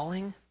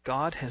calling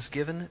God has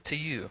given to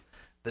you.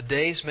 The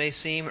days may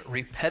seem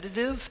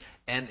repetitive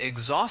and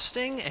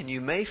exhausting, and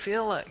you may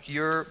feel like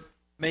you're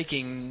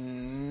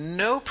making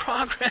no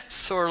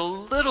progress or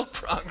little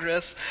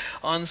progress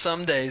on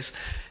some days.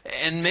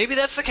 And maybe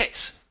that's the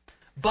case.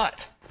 But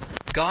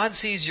God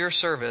sees your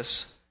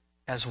service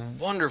as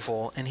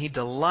wonderful, and He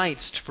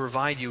delights to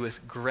provide you with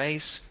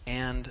grace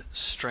and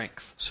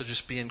strength. So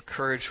just be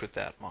encouraged with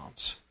that,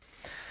 moms.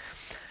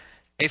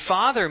 A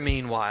father,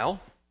 meanwhile,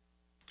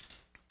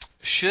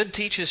 should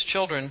teach his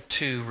children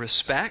to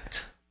respect,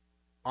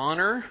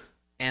 honor,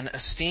 and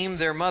esteem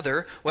their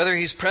mother, whether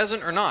he's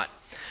present or not.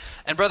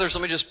 And brothers,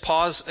 let me just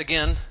pause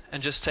again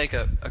and just take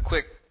a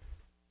quick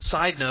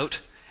side note.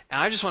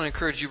 And I just want to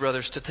encourage you,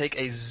 brothers, to take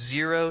a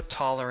zero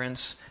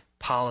tolerance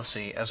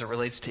policy as it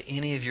relates to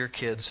any of your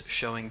kids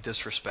showing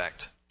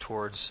disrespect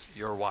towards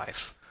your wife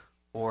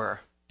or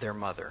their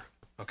mother.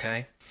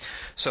 Okay?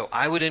 So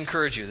I would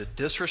encourage you that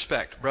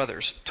disrespect,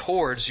 brothers,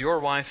 towards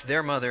your wife,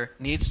 their mother,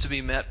 needs to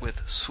be met with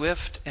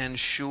swift and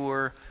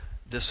sure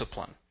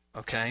discipline.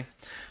 Okay?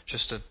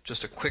 Just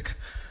a quick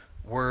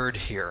word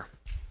here.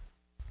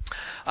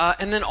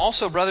 And then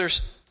also, brothers,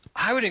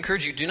 I would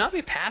encourage you, do not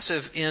be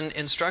passive in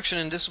instruction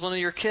and discipline of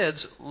your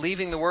kids,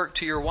 leaving the work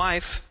to your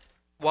wife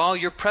while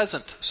you're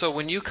present. So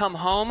when you come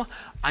home,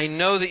 I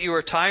know that you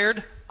are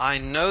tired. I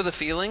know the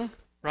feeling,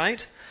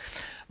 right?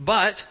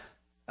 But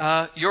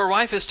your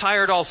wife is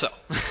tired also.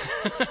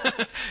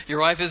 Your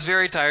wife is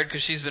very tired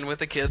because she's been with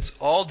the kids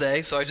all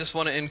day. So I just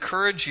want to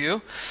encourage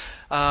you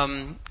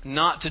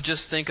not to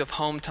just think of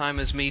home time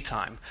as me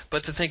time,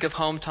 but to think of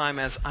home time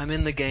as I'm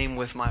in the game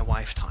with my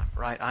wife time,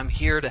 right? I'm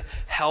here to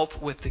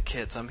help with the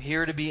kids. I'm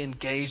here to be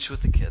engaged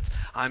with the kids.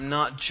 I'm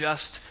not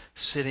just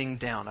sitting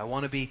down. I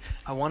want to be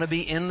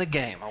in the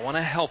game. I want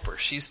to help her.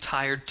 She's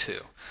tired too.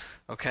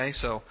 Okay,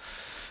 so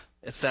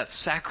it's that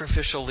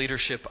sacrificial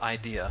leadership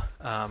idea.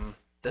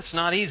 That's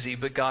not easy,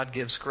 but God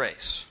gives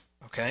grace.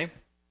 Okay?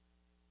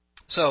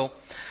 So,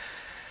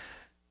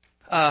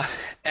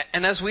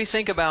 and as we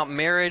think about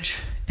marriage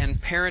and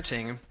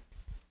parenting,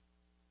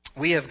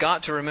 we have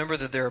got to remember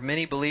that there are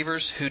many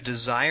believers who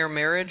desire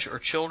marriage or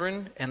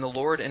children, and the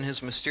Lord in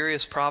His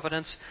mysterious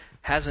providence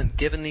hasn't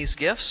given these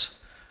gifts.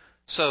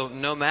 So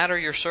no matter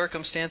your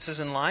circumstances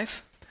in life,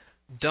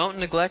 don't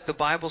neglect the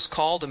Bible's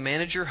call to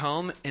manage your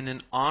home in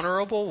an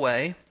honorable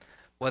way,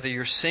 whether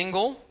you're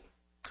single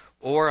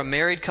or a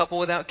married couple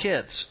without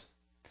kids.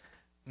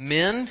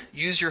 Men,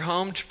 use your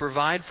home to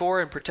provide for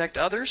and protect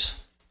others.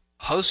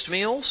 Host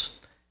meals.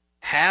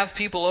 Have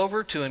people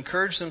over to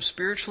encourage them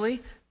spiritually.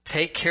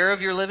 Take care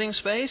of your living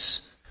space.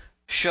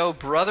 Show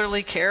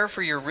brotherly care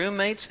for your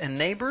roommates and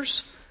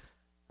neighbors.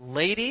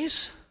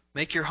 Ladies,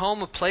 make your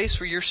home a place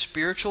where your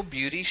spiritual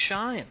beauty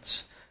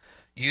shines.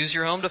 Use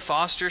your home to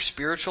foster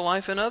spiritual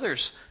life in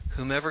others,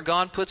 whomever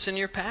God puts in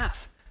your path.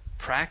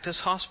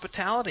 Practice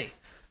hospitality.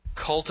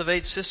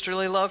 Cultivate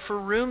sisterly love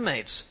for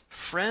roommates,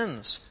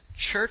 friends,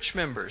 church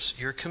members,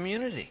 your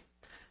community.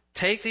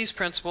 Take these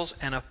principles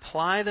and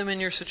apply them in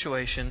your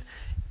situation,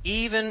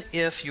 even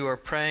if you are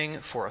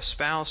praying for a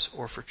spouse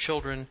or for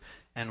children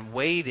and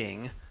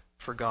waiting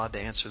for God to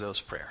answer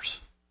those prayers.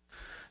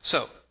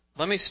 So,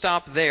 let me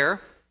stop there.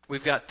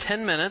 We've got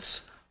 10 minutes.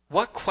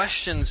 What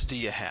questions do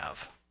you have?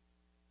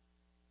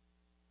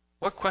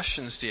 What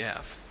questions do you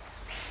have?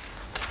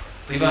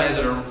 Levi,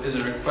 is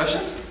it a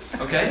question?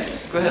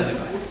 Okay. Go ahead,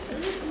 Levi.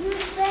 You're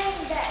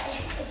saying that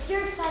if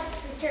you're excited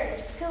for church,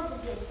 the kids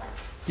will be excited.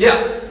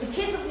 Yeah. The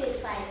kids will be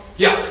excited.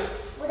 Yeah.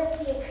 What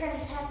if the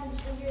occurrence happens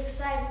when you're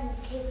excited and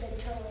the kids are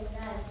totally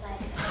not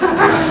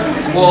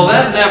excited? Well,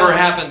 that never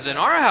happens in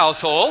our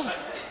household.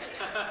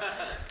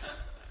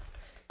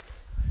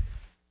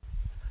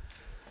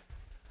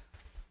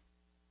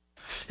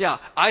 Yeah,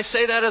 I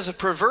say that as a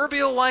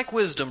proverbial like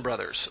wisdom,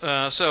 brothers.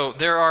 So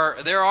there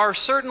are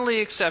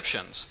certainly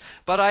exceptions,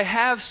 but I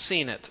have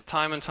seen it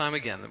time and time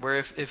again,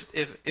 where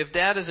if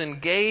dad is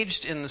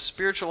engaged in the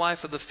spiritual life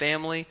of the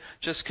family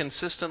just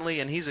consistently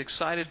and he's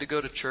excited to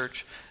go to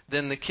church,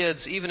 then the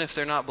kids, even if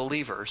they're not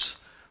believers,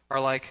 are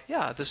like,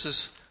 yeah, this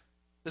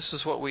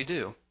is what we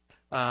do.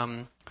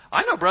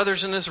 I know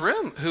brothers in this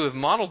room who have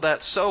modeled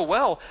that so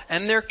well,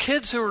 and their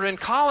kids who are in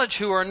college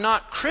who are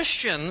not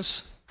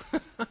Christians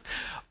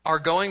are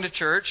going to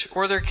church,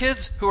 or their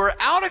kids who are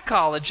out of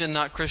college and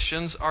not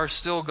Christians are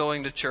still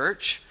going to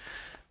church,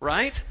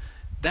 right?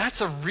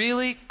 That's a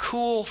really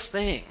cool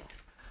thing.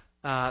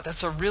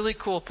 That's a really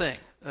cool thing.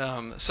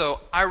 So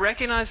I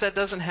recognize that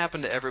doesn't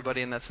happen to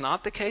everybody, and that's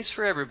not the case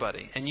for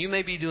everybody. And you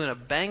may be doing a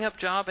bang-up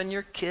job, and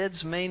your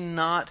kids may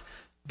not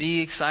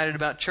be excited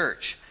about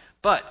church.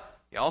 But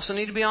you also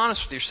need to be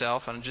honest with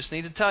yourself, and I just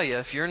need to tell you,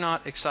 if you're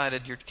not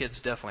excited, your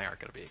kids definitely aren't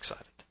going to be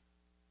excited.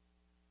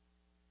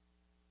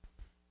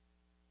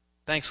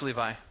 Thanks,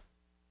 Levi.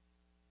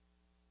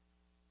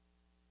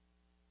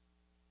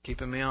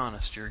 Keeping me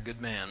honest. You're a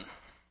good man.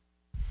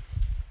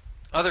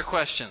 Other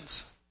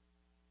questions?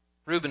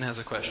 Reuben has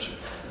a question.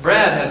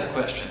 Brad has a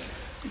question.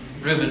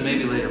 Reuben,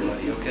 maybe later,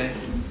 buddy, okay?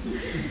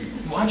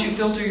 Why don't you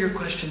filter your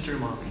question through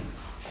Mommy?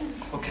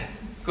 Okay.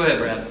 Go ahead,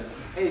 Brad.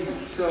 Hey,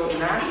 so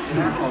in our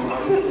home,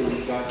 obviously,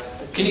 we've got...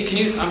 Can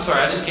you, I'm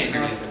sorry, I just can't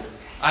hear you.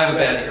 I have a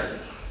bad ear.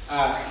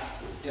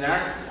 In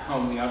our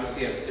home, we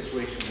obviously have a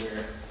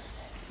situation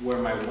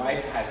where my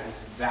wife has this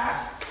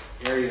vast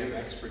area of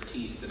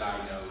expertise that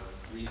I know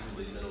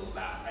reasonably little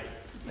about, right?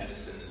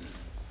 Medicine and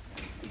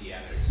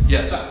pediatrics. And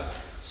yes. Stuff.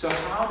 So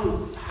how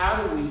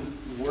do we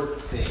work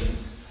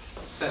things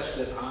such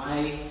that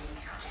I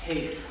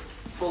take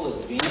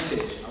full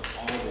advantage of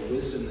all the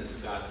wisdom that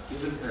God's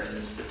given her in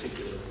this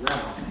particular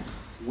realm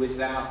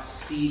without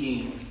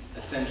ceding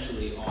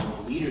essentially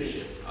all the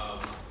leadership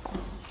of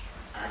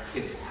our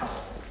kids'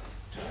 health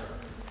to her?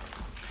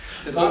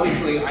 Because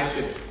obviously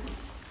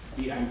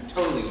I'm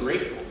totally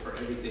grateful for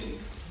everything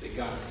that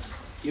God's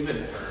given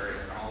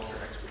her and all of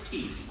her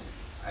expertise.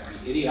 I'd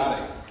be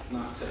idiotic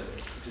not to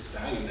just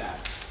value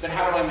that. But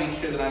how do I make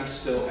sure that I'm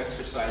still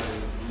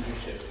exercising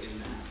leadership in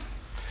that?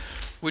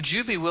 Would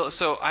you be willing...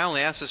 So I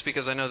only ask this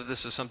because I know that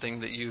this is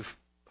something that you've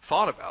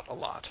thought about a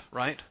lot,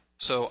 right?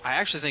 So I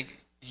actually think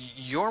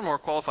you're more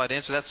qualified to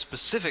answer that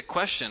specific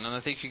question, and I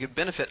think you could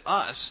benefit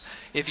us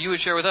if you would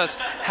share with us,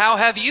 how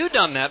have you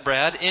done that,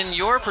 Brad, in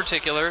your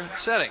particular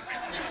setting?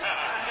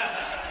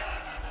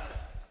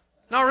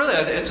 No, really,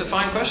 it's a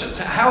fine question.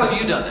 How have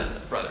you done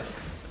that, brother?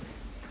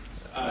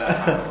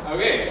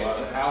 Okay,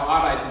 well, how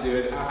ought I to do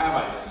it? How have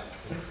I done it?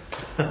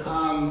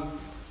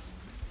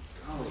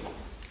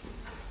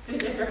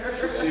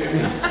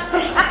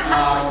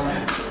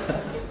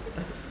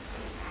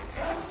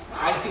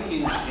 I think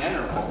in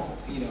general,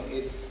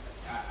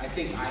 I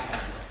think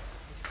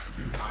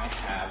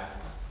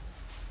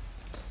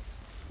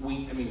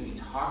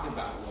we talk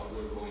about what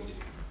we're going to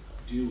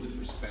do with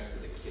respect to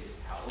the kids'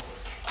 health.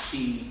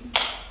 She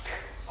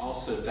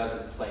also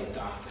doesn't play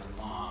Dr.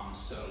 Mom,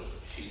 so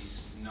she's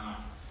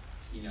not,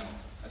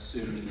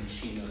 assuming that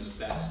she knows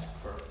best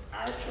for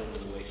our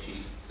children the way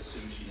she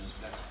assumes she knows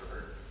best for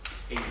her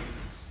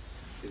babies.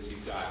 Because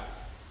you've got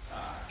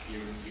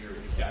you're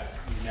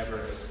never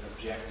as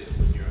objective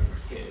with your own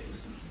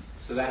kids.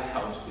 So that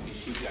helps because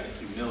she's got a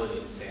humility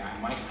to say, I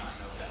might not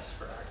know best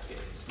for our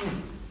kids.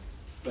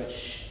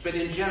 But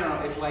in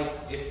general,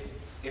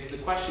 if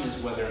the question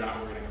is whether or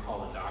not we're going to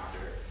call a doctor,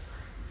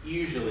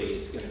 usually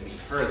it's going to be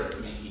her that's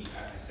making.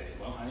 I say,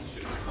 well, honey,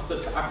 should we call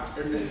the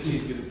doctor? And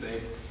she's going to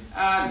say,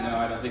 no,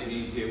 I don't think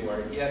we need to.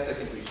 Or yes, I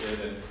think we should.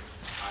 And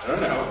I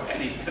don't know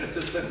any better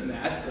than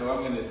that. So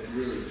I'm going to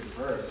really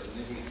defer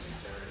significantly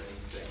to her in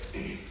these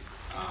things.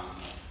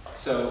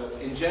 So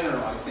in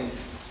general, I think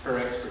her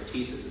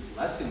expertise is a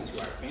blessing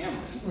to our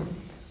family.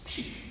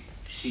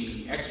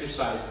 She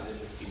exercises it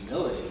with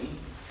humility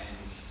and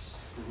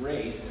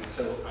grace, and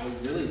so I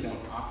really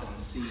don't often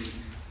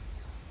see.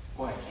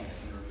 Boy, I can't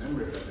even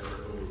remember if I've ever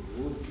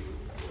overruled you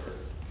or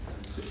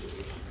in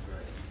situations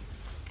where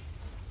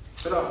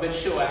but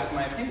she'll ask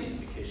my opinion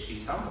because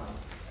she's humble,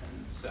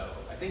 and so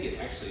I think it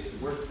actually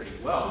has worked pretty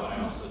well. But I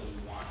also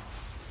do want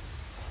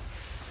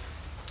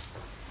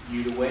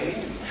you to weigh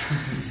in.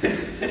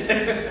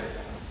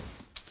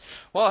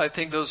 Well, I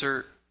think those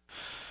are...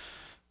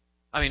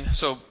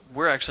 so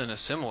we're actually in a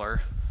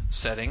similar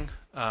setting.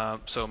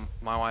 So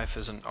my wife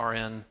is an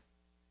RN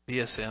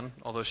BSN,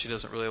 although she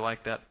doesn't really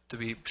like that to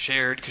be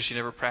shared because she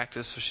never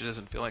practiced, so she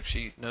doesn't feel like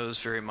she knows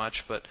very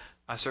much. But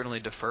I certainly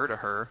defer to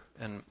her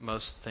in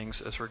most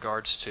things as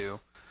regards to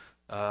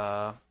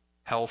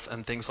health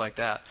and things like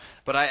that.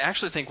 But I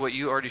actually think what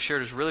you already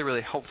shared is really,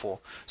 really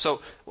helpful. So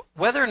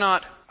whether or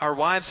not our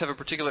wives have a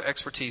particular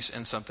expertise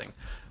in something,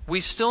 we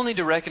still need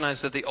to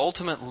recognize that the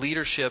ultimate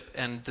leadership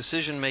and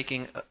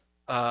decision-making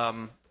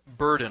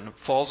burden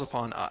falls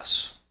upon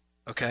us.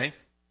 Okay?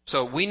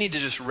 So we need to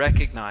just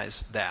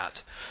recognize that.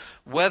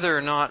 Whether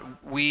or not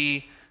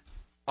we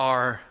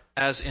are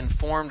as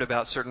informed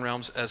about certain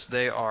realms as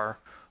they are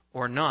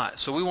or not.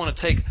 So we want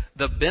to take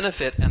the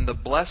benefit and the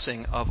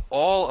blessing of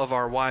all of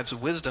our wives'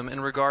 wisdom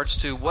in regards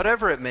to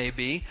whatever it may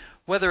be,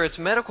 whether it's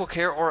medical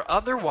care or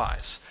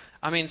otherwise.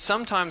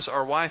 Sometimes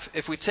our wife,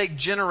 if we take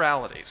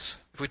generalities,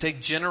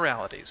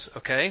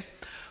 okay,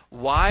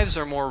 wives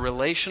are more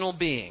relational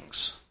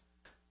beings.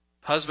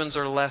 Husbands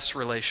are less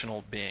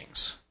relational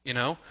beings.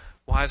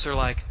 Wives are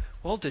like,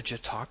 well, did you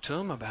talk to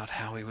him about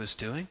how he was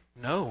doing?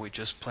 No, we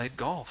just played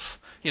golf.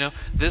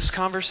 This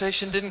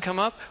conversation didn't come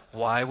up.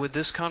 Why would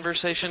this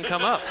conversation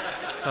come up?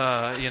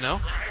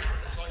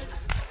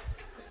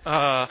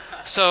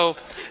 So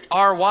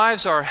our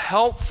wives are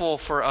helpful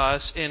for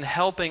us in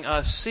helping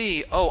us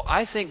see,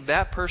 I think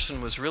that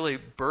person was really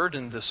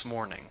burdened this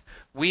morning.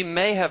 We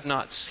may have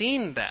not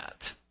seen that,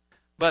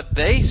 but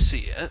they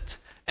see it,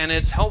 and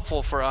it's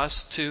helpful for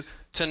us to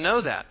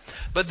know that.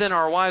 But then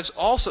our wives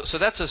also, so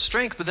that's a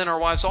strength, but then our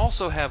wives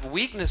also have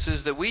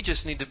weaknesses that we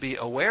just need to be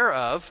aware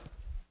of.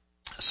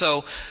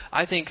 So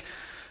I think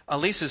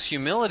Elisa's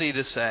humility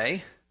to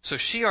say, so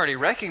she already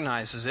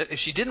recognizes it. If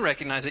she didn't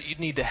recognize it,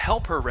 you'd need to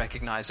help her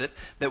recognize it,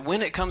 that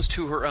when it comes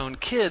to her own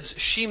kids,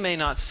 she may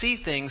not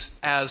see things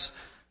as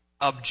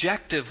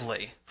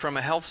objectively from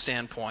a health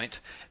standpoint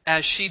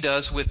as she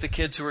does with the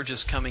kids who are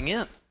just coming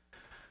in.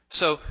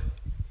 So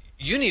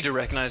you need to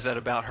recognize that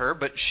about her,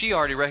 but she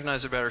already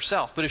recognized it about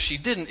herself. But if she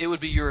didn't, it would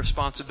be your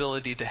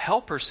responsibility to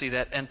help her see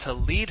that and to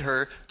lead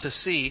her to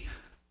see,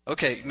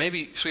 okay,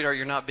 maybe, sweetheart,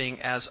 you're not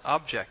being as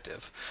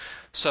objective.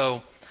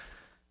 So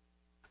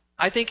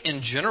I think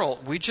in general,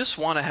 we just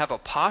want to have a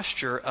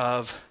posture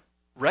of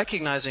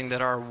recognizing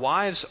that our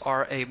wives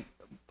are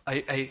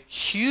a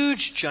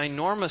huge,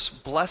 ginormous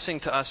blessing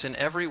to us in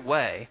every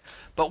way,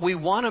 but we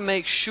want to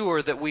make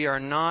sure that we are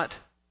not,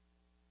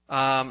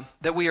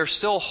 that we are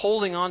still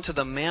holding on to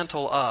the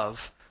mantle of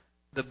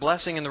the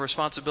blessing and the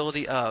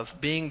responsibility of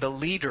being the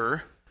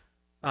leader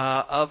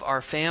of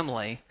our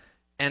family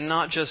and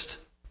not just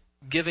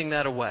giving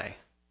that away.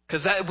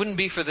 Because that wouldn't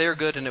be for their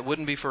good and it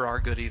wouldn't be for our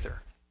good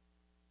either.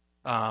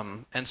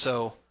 And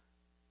so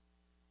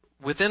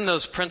within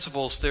those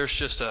principles, there's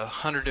just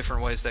 100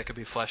 different ways that could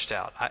be fleshed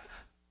out.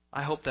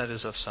 I hope that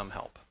is of some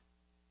help.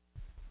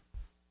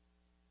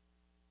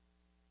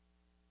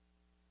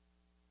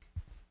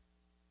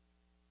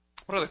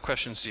 What other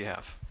questions do you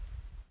have?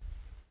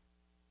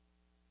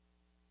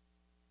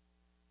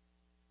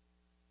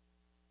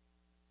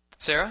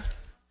 Sarah?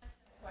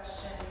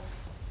 Question.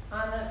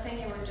 On the thing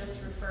you were just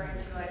referring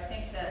to, I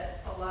think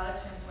that a lot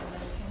of times women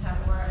can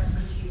have more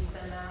expertise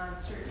than men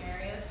on certain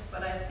areas,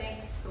 but I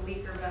think the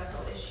weaker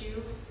vessel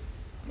issue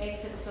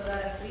makes it so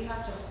that if we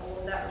have to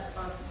hold that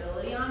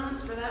responsibility on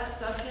us for that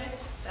subject,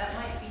 that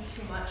might be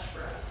too much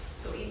for us.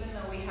 So even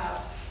though we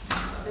have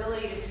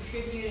ability to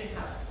contribute and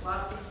have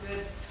lots of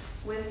good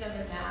wisdom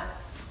in that,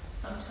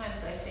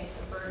 sometimes I think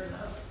the burden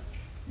of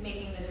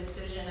making the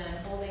decision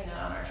and holding that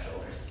on our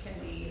shoulders can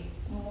be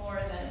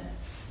more than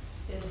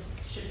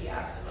should be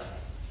asked of us.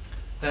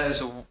 That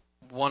is a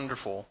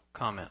wonderful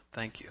comment.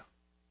 Thank you.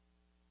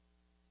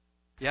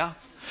 Yeah?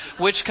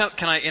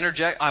 Can I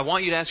interject? I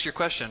want you to ask your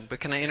question, but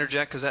can I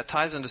interject? Because that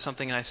ties into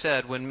something I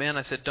said. When men,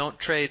 I said, don't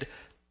trade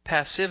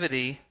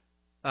passivity.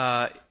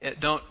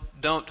 Don't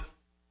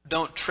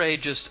trade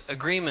just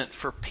agreement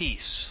for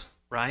peace,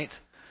 right?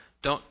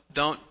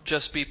 Don't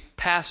just be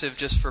passive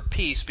just for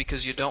peace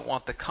because you don't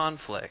want the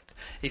conflict.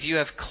 If you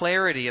have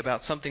clarity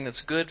about something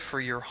that's good for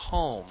your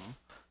home,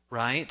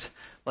 right?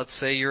 Let's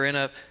say you're in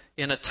a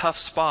tough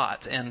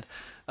spot and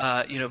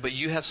but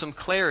you have some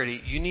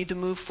clarity. You need to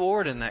move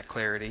forward in that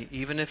clarity,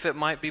 even if it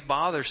might be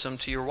bothersome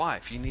to your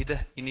wife. You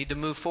need to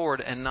move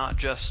forward and not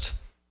just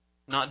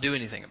not do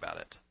anything about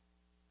it.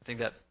 I think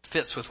that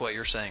fits with what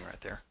you're saying right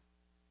there.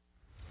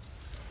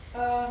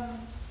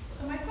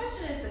 So my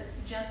question is the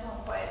gentle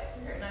and quiet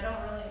spirit, and I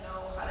don't really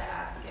know how to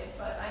ask it,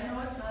 but I know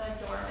it's not a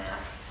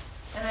doormat,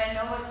 and I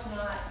know it's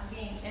not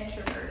being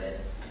introverted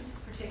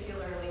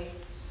particularly.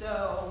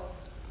 So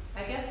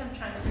I guess I'm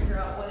trying to figure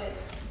out what it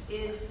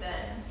is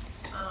then.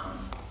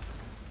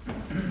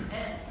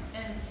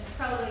 And it's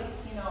probably,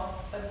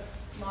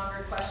 a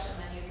longer question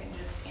than you can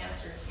just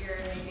answer here.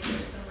 Maybe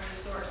there's some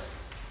resource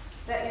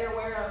that you're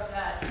aware of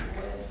that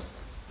would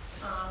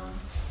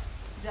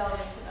delve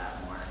into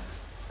that more.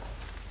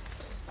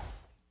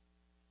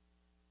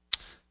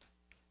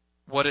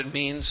 What it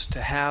means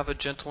to have a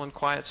gentle and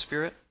quiet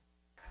spirit?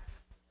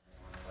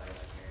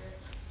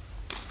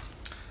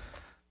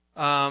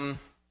 Can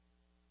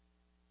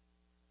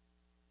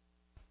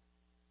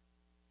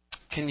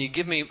you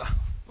give me...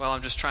 Well,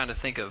 I'm just trying to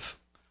think of...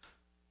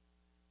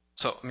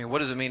 So, what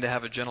does it mean to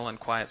have a gentle and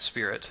quiet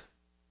spirit?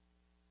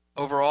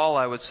 Overall,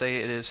 I would say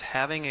it is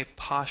having a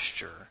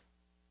posture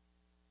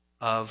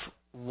of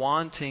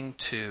wanting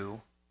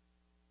to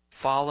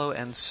follow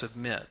and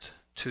submit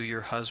to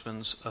your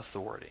husband's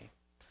authority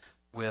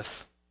with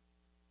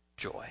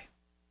joy.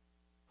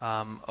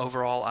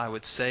 Overall, I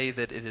would say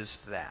that it is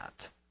that.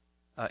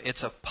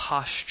 It's a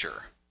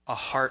posture, a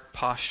heart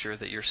posture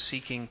that you're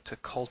seeking to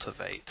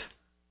cultivate.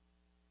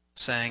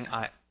 Saying,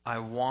 I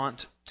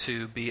want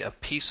to be a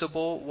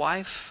peaceable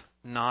wife,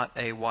 not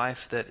a wife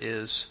that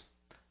is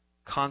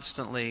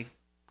constantly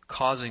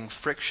causing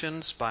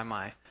frictions by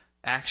my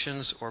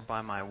actions or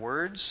by my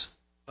words,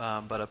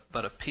 but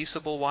a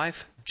peaceable wife,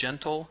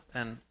 gentle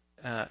and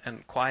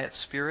quiet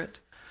spirit.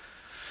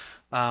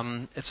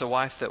 It's a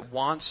wife that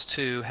wants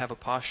to have a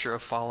posture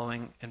of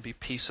following and be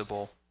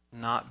peaceable,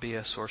 not be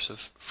a source of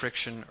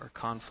friction or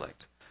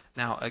conflict.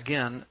 Now,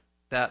 again,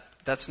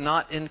 that's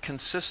not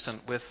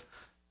inconsistent with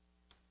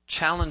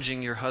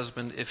challenging your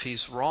husband if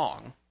he's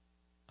wrong,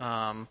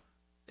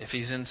 if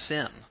he's in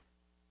sin.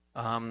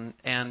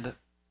 And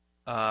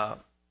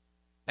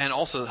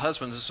also,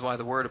 husbands, this is why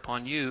the word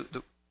upon you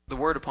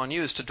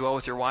is to dwell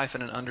with your wife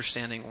in an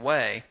understanding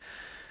way.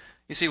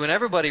 You see, when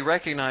everybody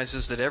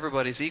recognizes that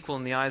everybody's equal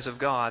in the eyes of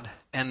God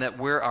and that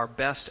we're our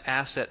best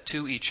asset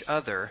to each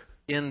other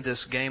in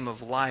this game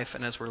of life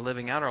and as we're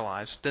living out our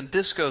lives, then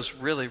this goes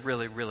really,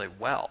 really, really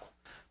well,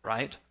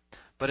 right?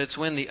 But it's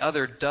when the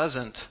other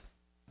doesn't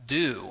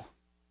do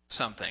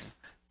something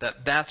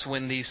that's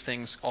when these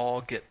things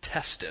all get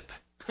tested.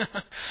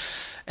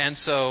 And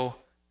so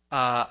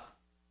the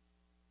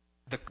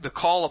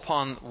call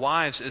upon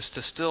wives is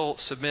to still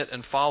submit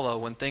and follow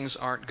when things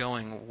aren't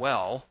going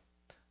well,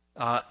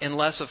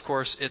 unless, of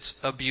course, it's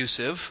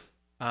abusive,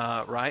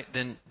 right?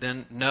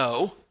 Then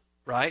no,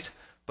 right?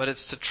 But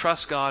it's to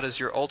trust God as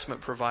your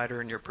ultimate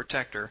provider and your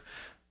protector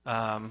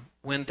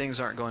when things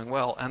aren't going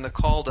well. And the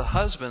call to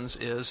husbands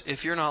is,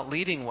 if you're not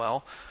leading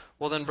well,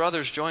 well, then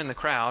brothers, join the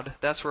crowd.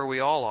 That's where we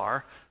all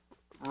are.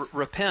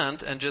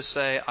 Repent and just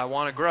say, I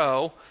want to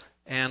grow,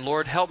 and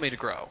Lord, help me to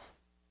grow,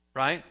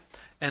 right?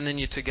 And then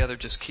you together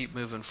just keep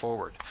moving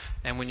forward.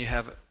 And when you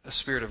have a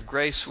spirit of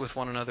grace with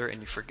one another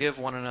and you forgive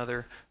one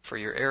another for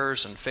your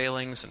errors and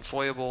failings and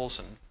foibles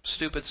and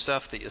stupid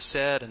stuff that you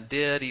said and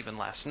did even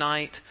last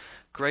night,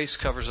 grace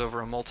covers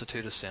over a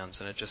multitude of sins,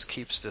 and it just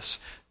keeps this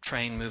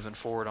train moving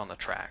forward on the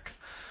track.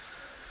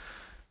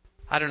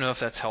 I don't know if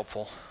that's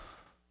helpful.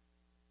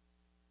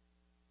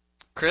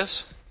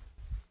 Chris?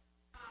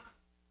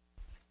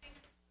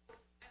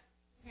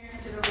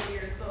 Parented over the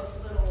years, both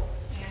little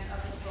and up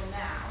until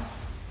now,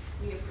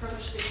 we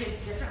approach the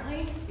kids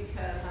differently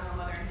because I'm a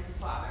mother and he's a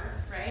father,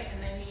 right?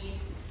 And they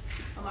need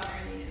a mother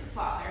and they need a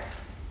father.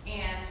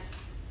 And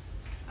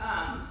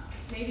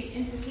maybe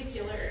in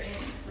particular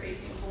in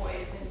raising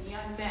boys and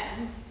young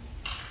men,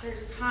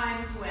 there's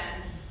times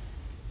when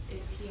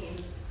it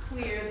seems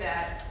clear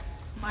that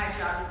my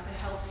job is to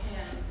help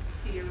him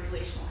see a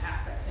relational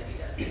aspect that he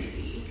doesn't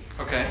see.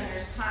 Okay. And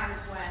there's times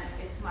when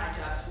it's my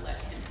job to let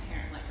him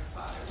parent like a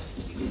father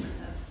would do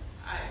because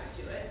I would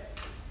do it.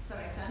 Does that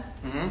make sense?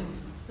 Mm-hmm.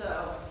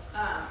 So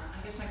I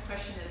guess my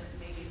question is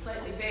maybe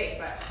slightly vague,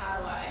 but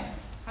how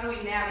do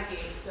we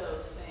navigate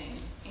those things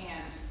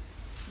and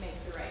make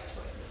the right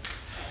choices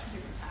at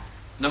different times?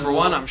 Number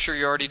one, I'm sure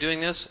you're already doing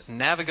this.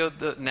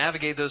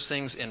 Navigate those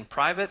things in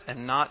private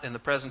and not in the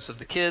presence of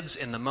the kids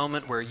in the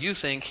moment where you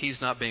think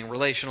he's not being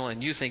relational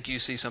and you think you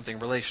see something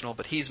relational,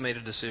 but he's made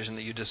a decision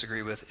that you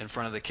disagree with in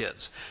front of the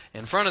kids.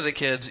 In front of the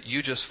kids,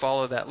 you just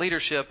follow that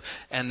leadership,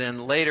 and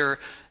then later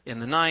in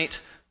the night,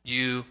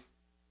 you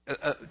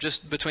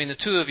just between the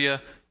two of you,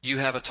 you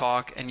have a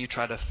talk and you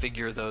try to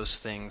figure those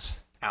things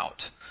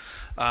out.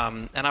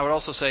 And I would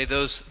also say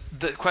the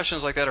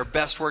questions like that are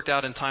best worked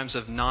out in times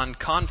of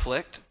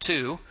non-conflict,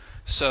 too.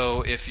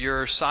 So if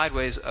you're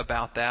sideways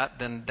about that,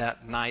 then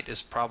that night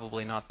is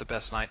probably not the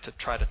best night to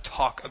try to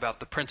talk about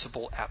the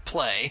principle at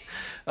play.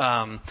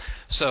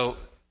 So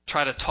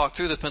try to talk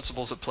through the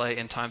principles at play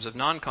in times of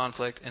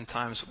non-conflict, in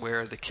times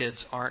where the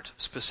kids aren't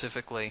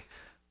specifically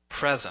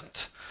present.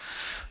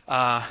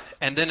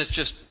 And then it's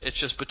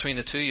just between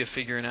the two, you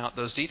figuring out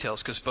those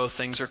details, because both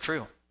things are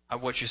true.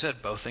 What you said,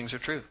 both things are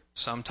true.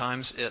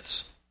 Sometimes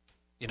it's,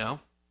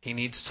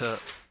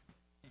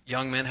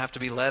 young men have to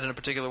be led in a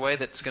particular way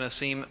that's going to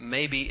seem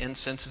maybe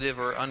insensitive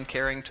or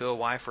uncaring to a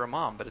wife or a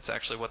mom, but it's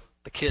actually what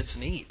the kids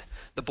need,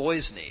 the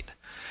boys need.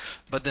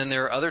 But then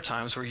there are other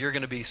times where you're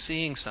going to be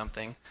seeing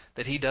something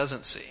that he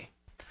doesn't see.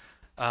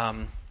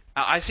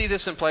 I see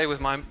this in play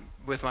with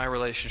my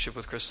relationship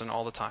with Kristen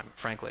all the time,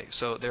 frankly.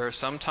 So there are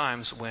some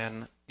times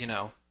when,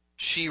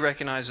 she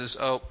recognizes,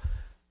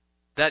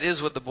 that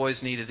is what the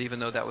boys needed, even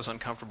though that was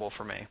uncomfortable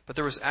for me. But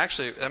there was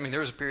actually,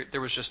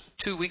 there was just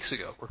 2 weeks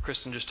ago where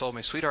Kristen just told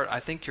me, sweetheart, I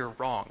think you're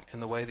wrong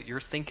in the way that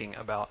you're thinking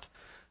about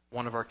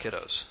one of our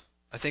kiddos.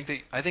 I think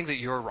that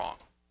you're wrong.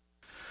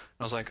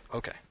 And I was like,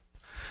 okay.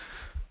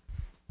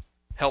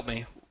 Help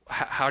me.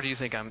 How do you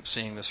think I'm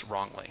seeing this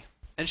wrongly?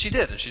 And she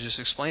did, and she just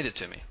explained it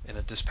to me in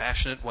a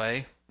dispassionate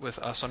way with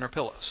us on our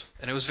pillows.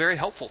 And it was very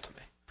helpful to me.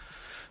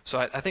 So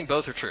I think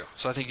both are true.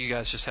 So I think you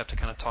guys just have to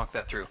kind of talk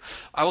that through.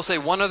 I will say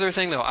one other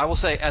thing, though. I will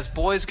say as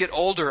boys get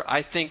older,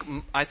 I think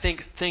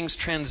things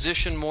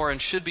transition more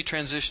and should be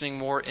transitioning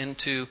more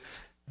into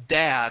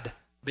dad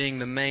being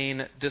the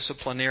main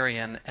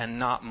disciplinarian and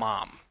not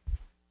mom.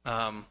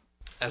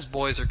 As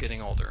boys are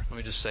getting older. Let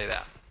me just say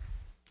that.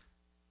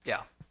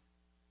 Yeah.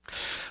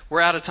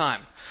 We're out of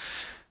time.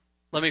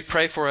 Let me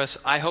pray for us.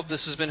 I hope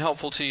this has been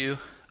helpful to you.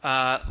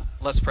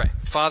 Let's pray.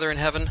 Father in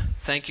heaven,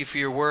 thank you for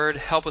your word.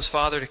 Help us,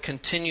 Father, to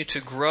continue to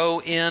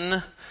grow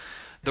in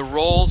the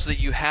roles that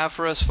you have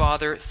for us,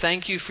 Father.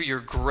 Thank you for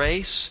your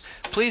grace.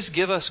 Please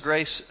give us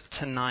grace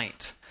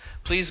tonight.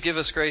 Please give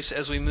us grace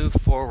as we move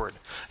forward.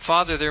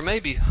 Father, there may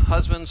be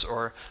husbands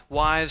or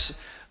wives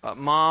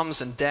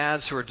moms and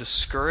dads who are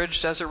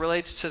discouraged as it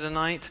relates to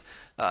tonight.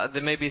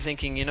 They may be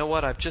thinking, you know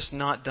what, I've just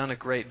not done a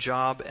great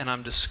job and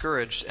I'm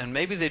discouraged, and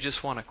maybe they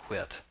just want to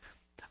quit.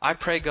 I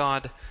pray,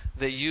 God,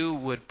 that you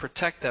would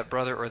protect that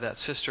brother or that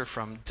sister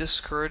from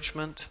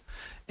discouragement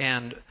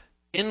and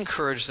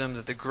encourage them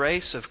that the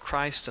grace of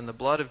Christ and the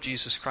blood of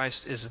Jesus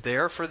Christ is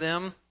there for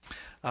them,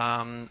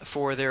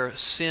 for their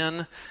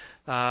sin,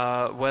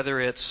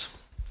 whether it's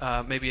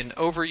maybe an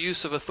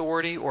overuse of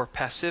authority or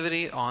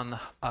passivity on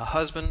a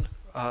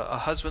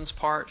husband's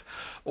part,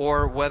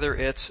 or whether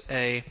it's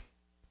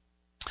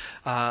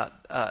not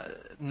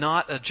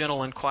a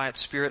gentle and quiet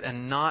spirit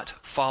and not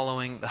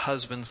following the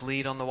husband's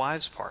lead on the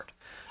wife's part.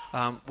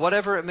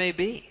 Whatever it may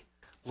be,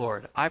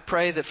 Lord, I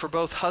pray that for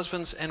both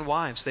husbands and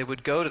wives, they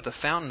would go to the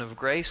fountain of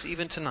grace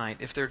even tonight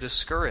if they're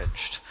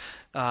discouraged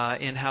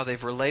in how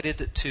they've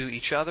related to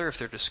each other, if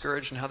they're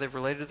discouraged in how they've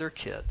related to their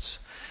kids.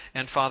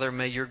 And Father,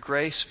 may your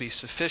grace be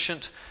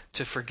sufficient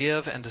to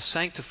forgive and to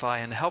sanctify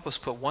and help us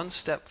put one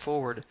step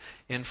forward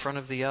in front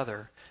of the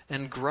other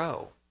and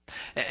grow.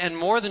 And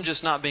more than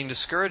just not being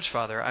discouraged,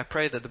 Father, I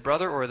pray that the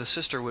brother or the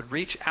sister would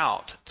reach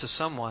out to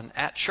someone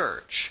at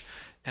church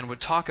and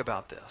would talk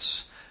about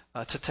this,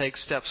 to take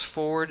steps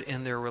forward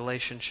in their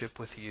relationship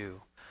with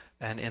you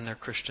and in their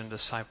Christian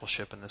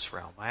discipleship in this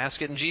realm. I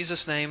ask it in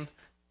Jesus' name.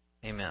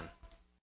 Amen.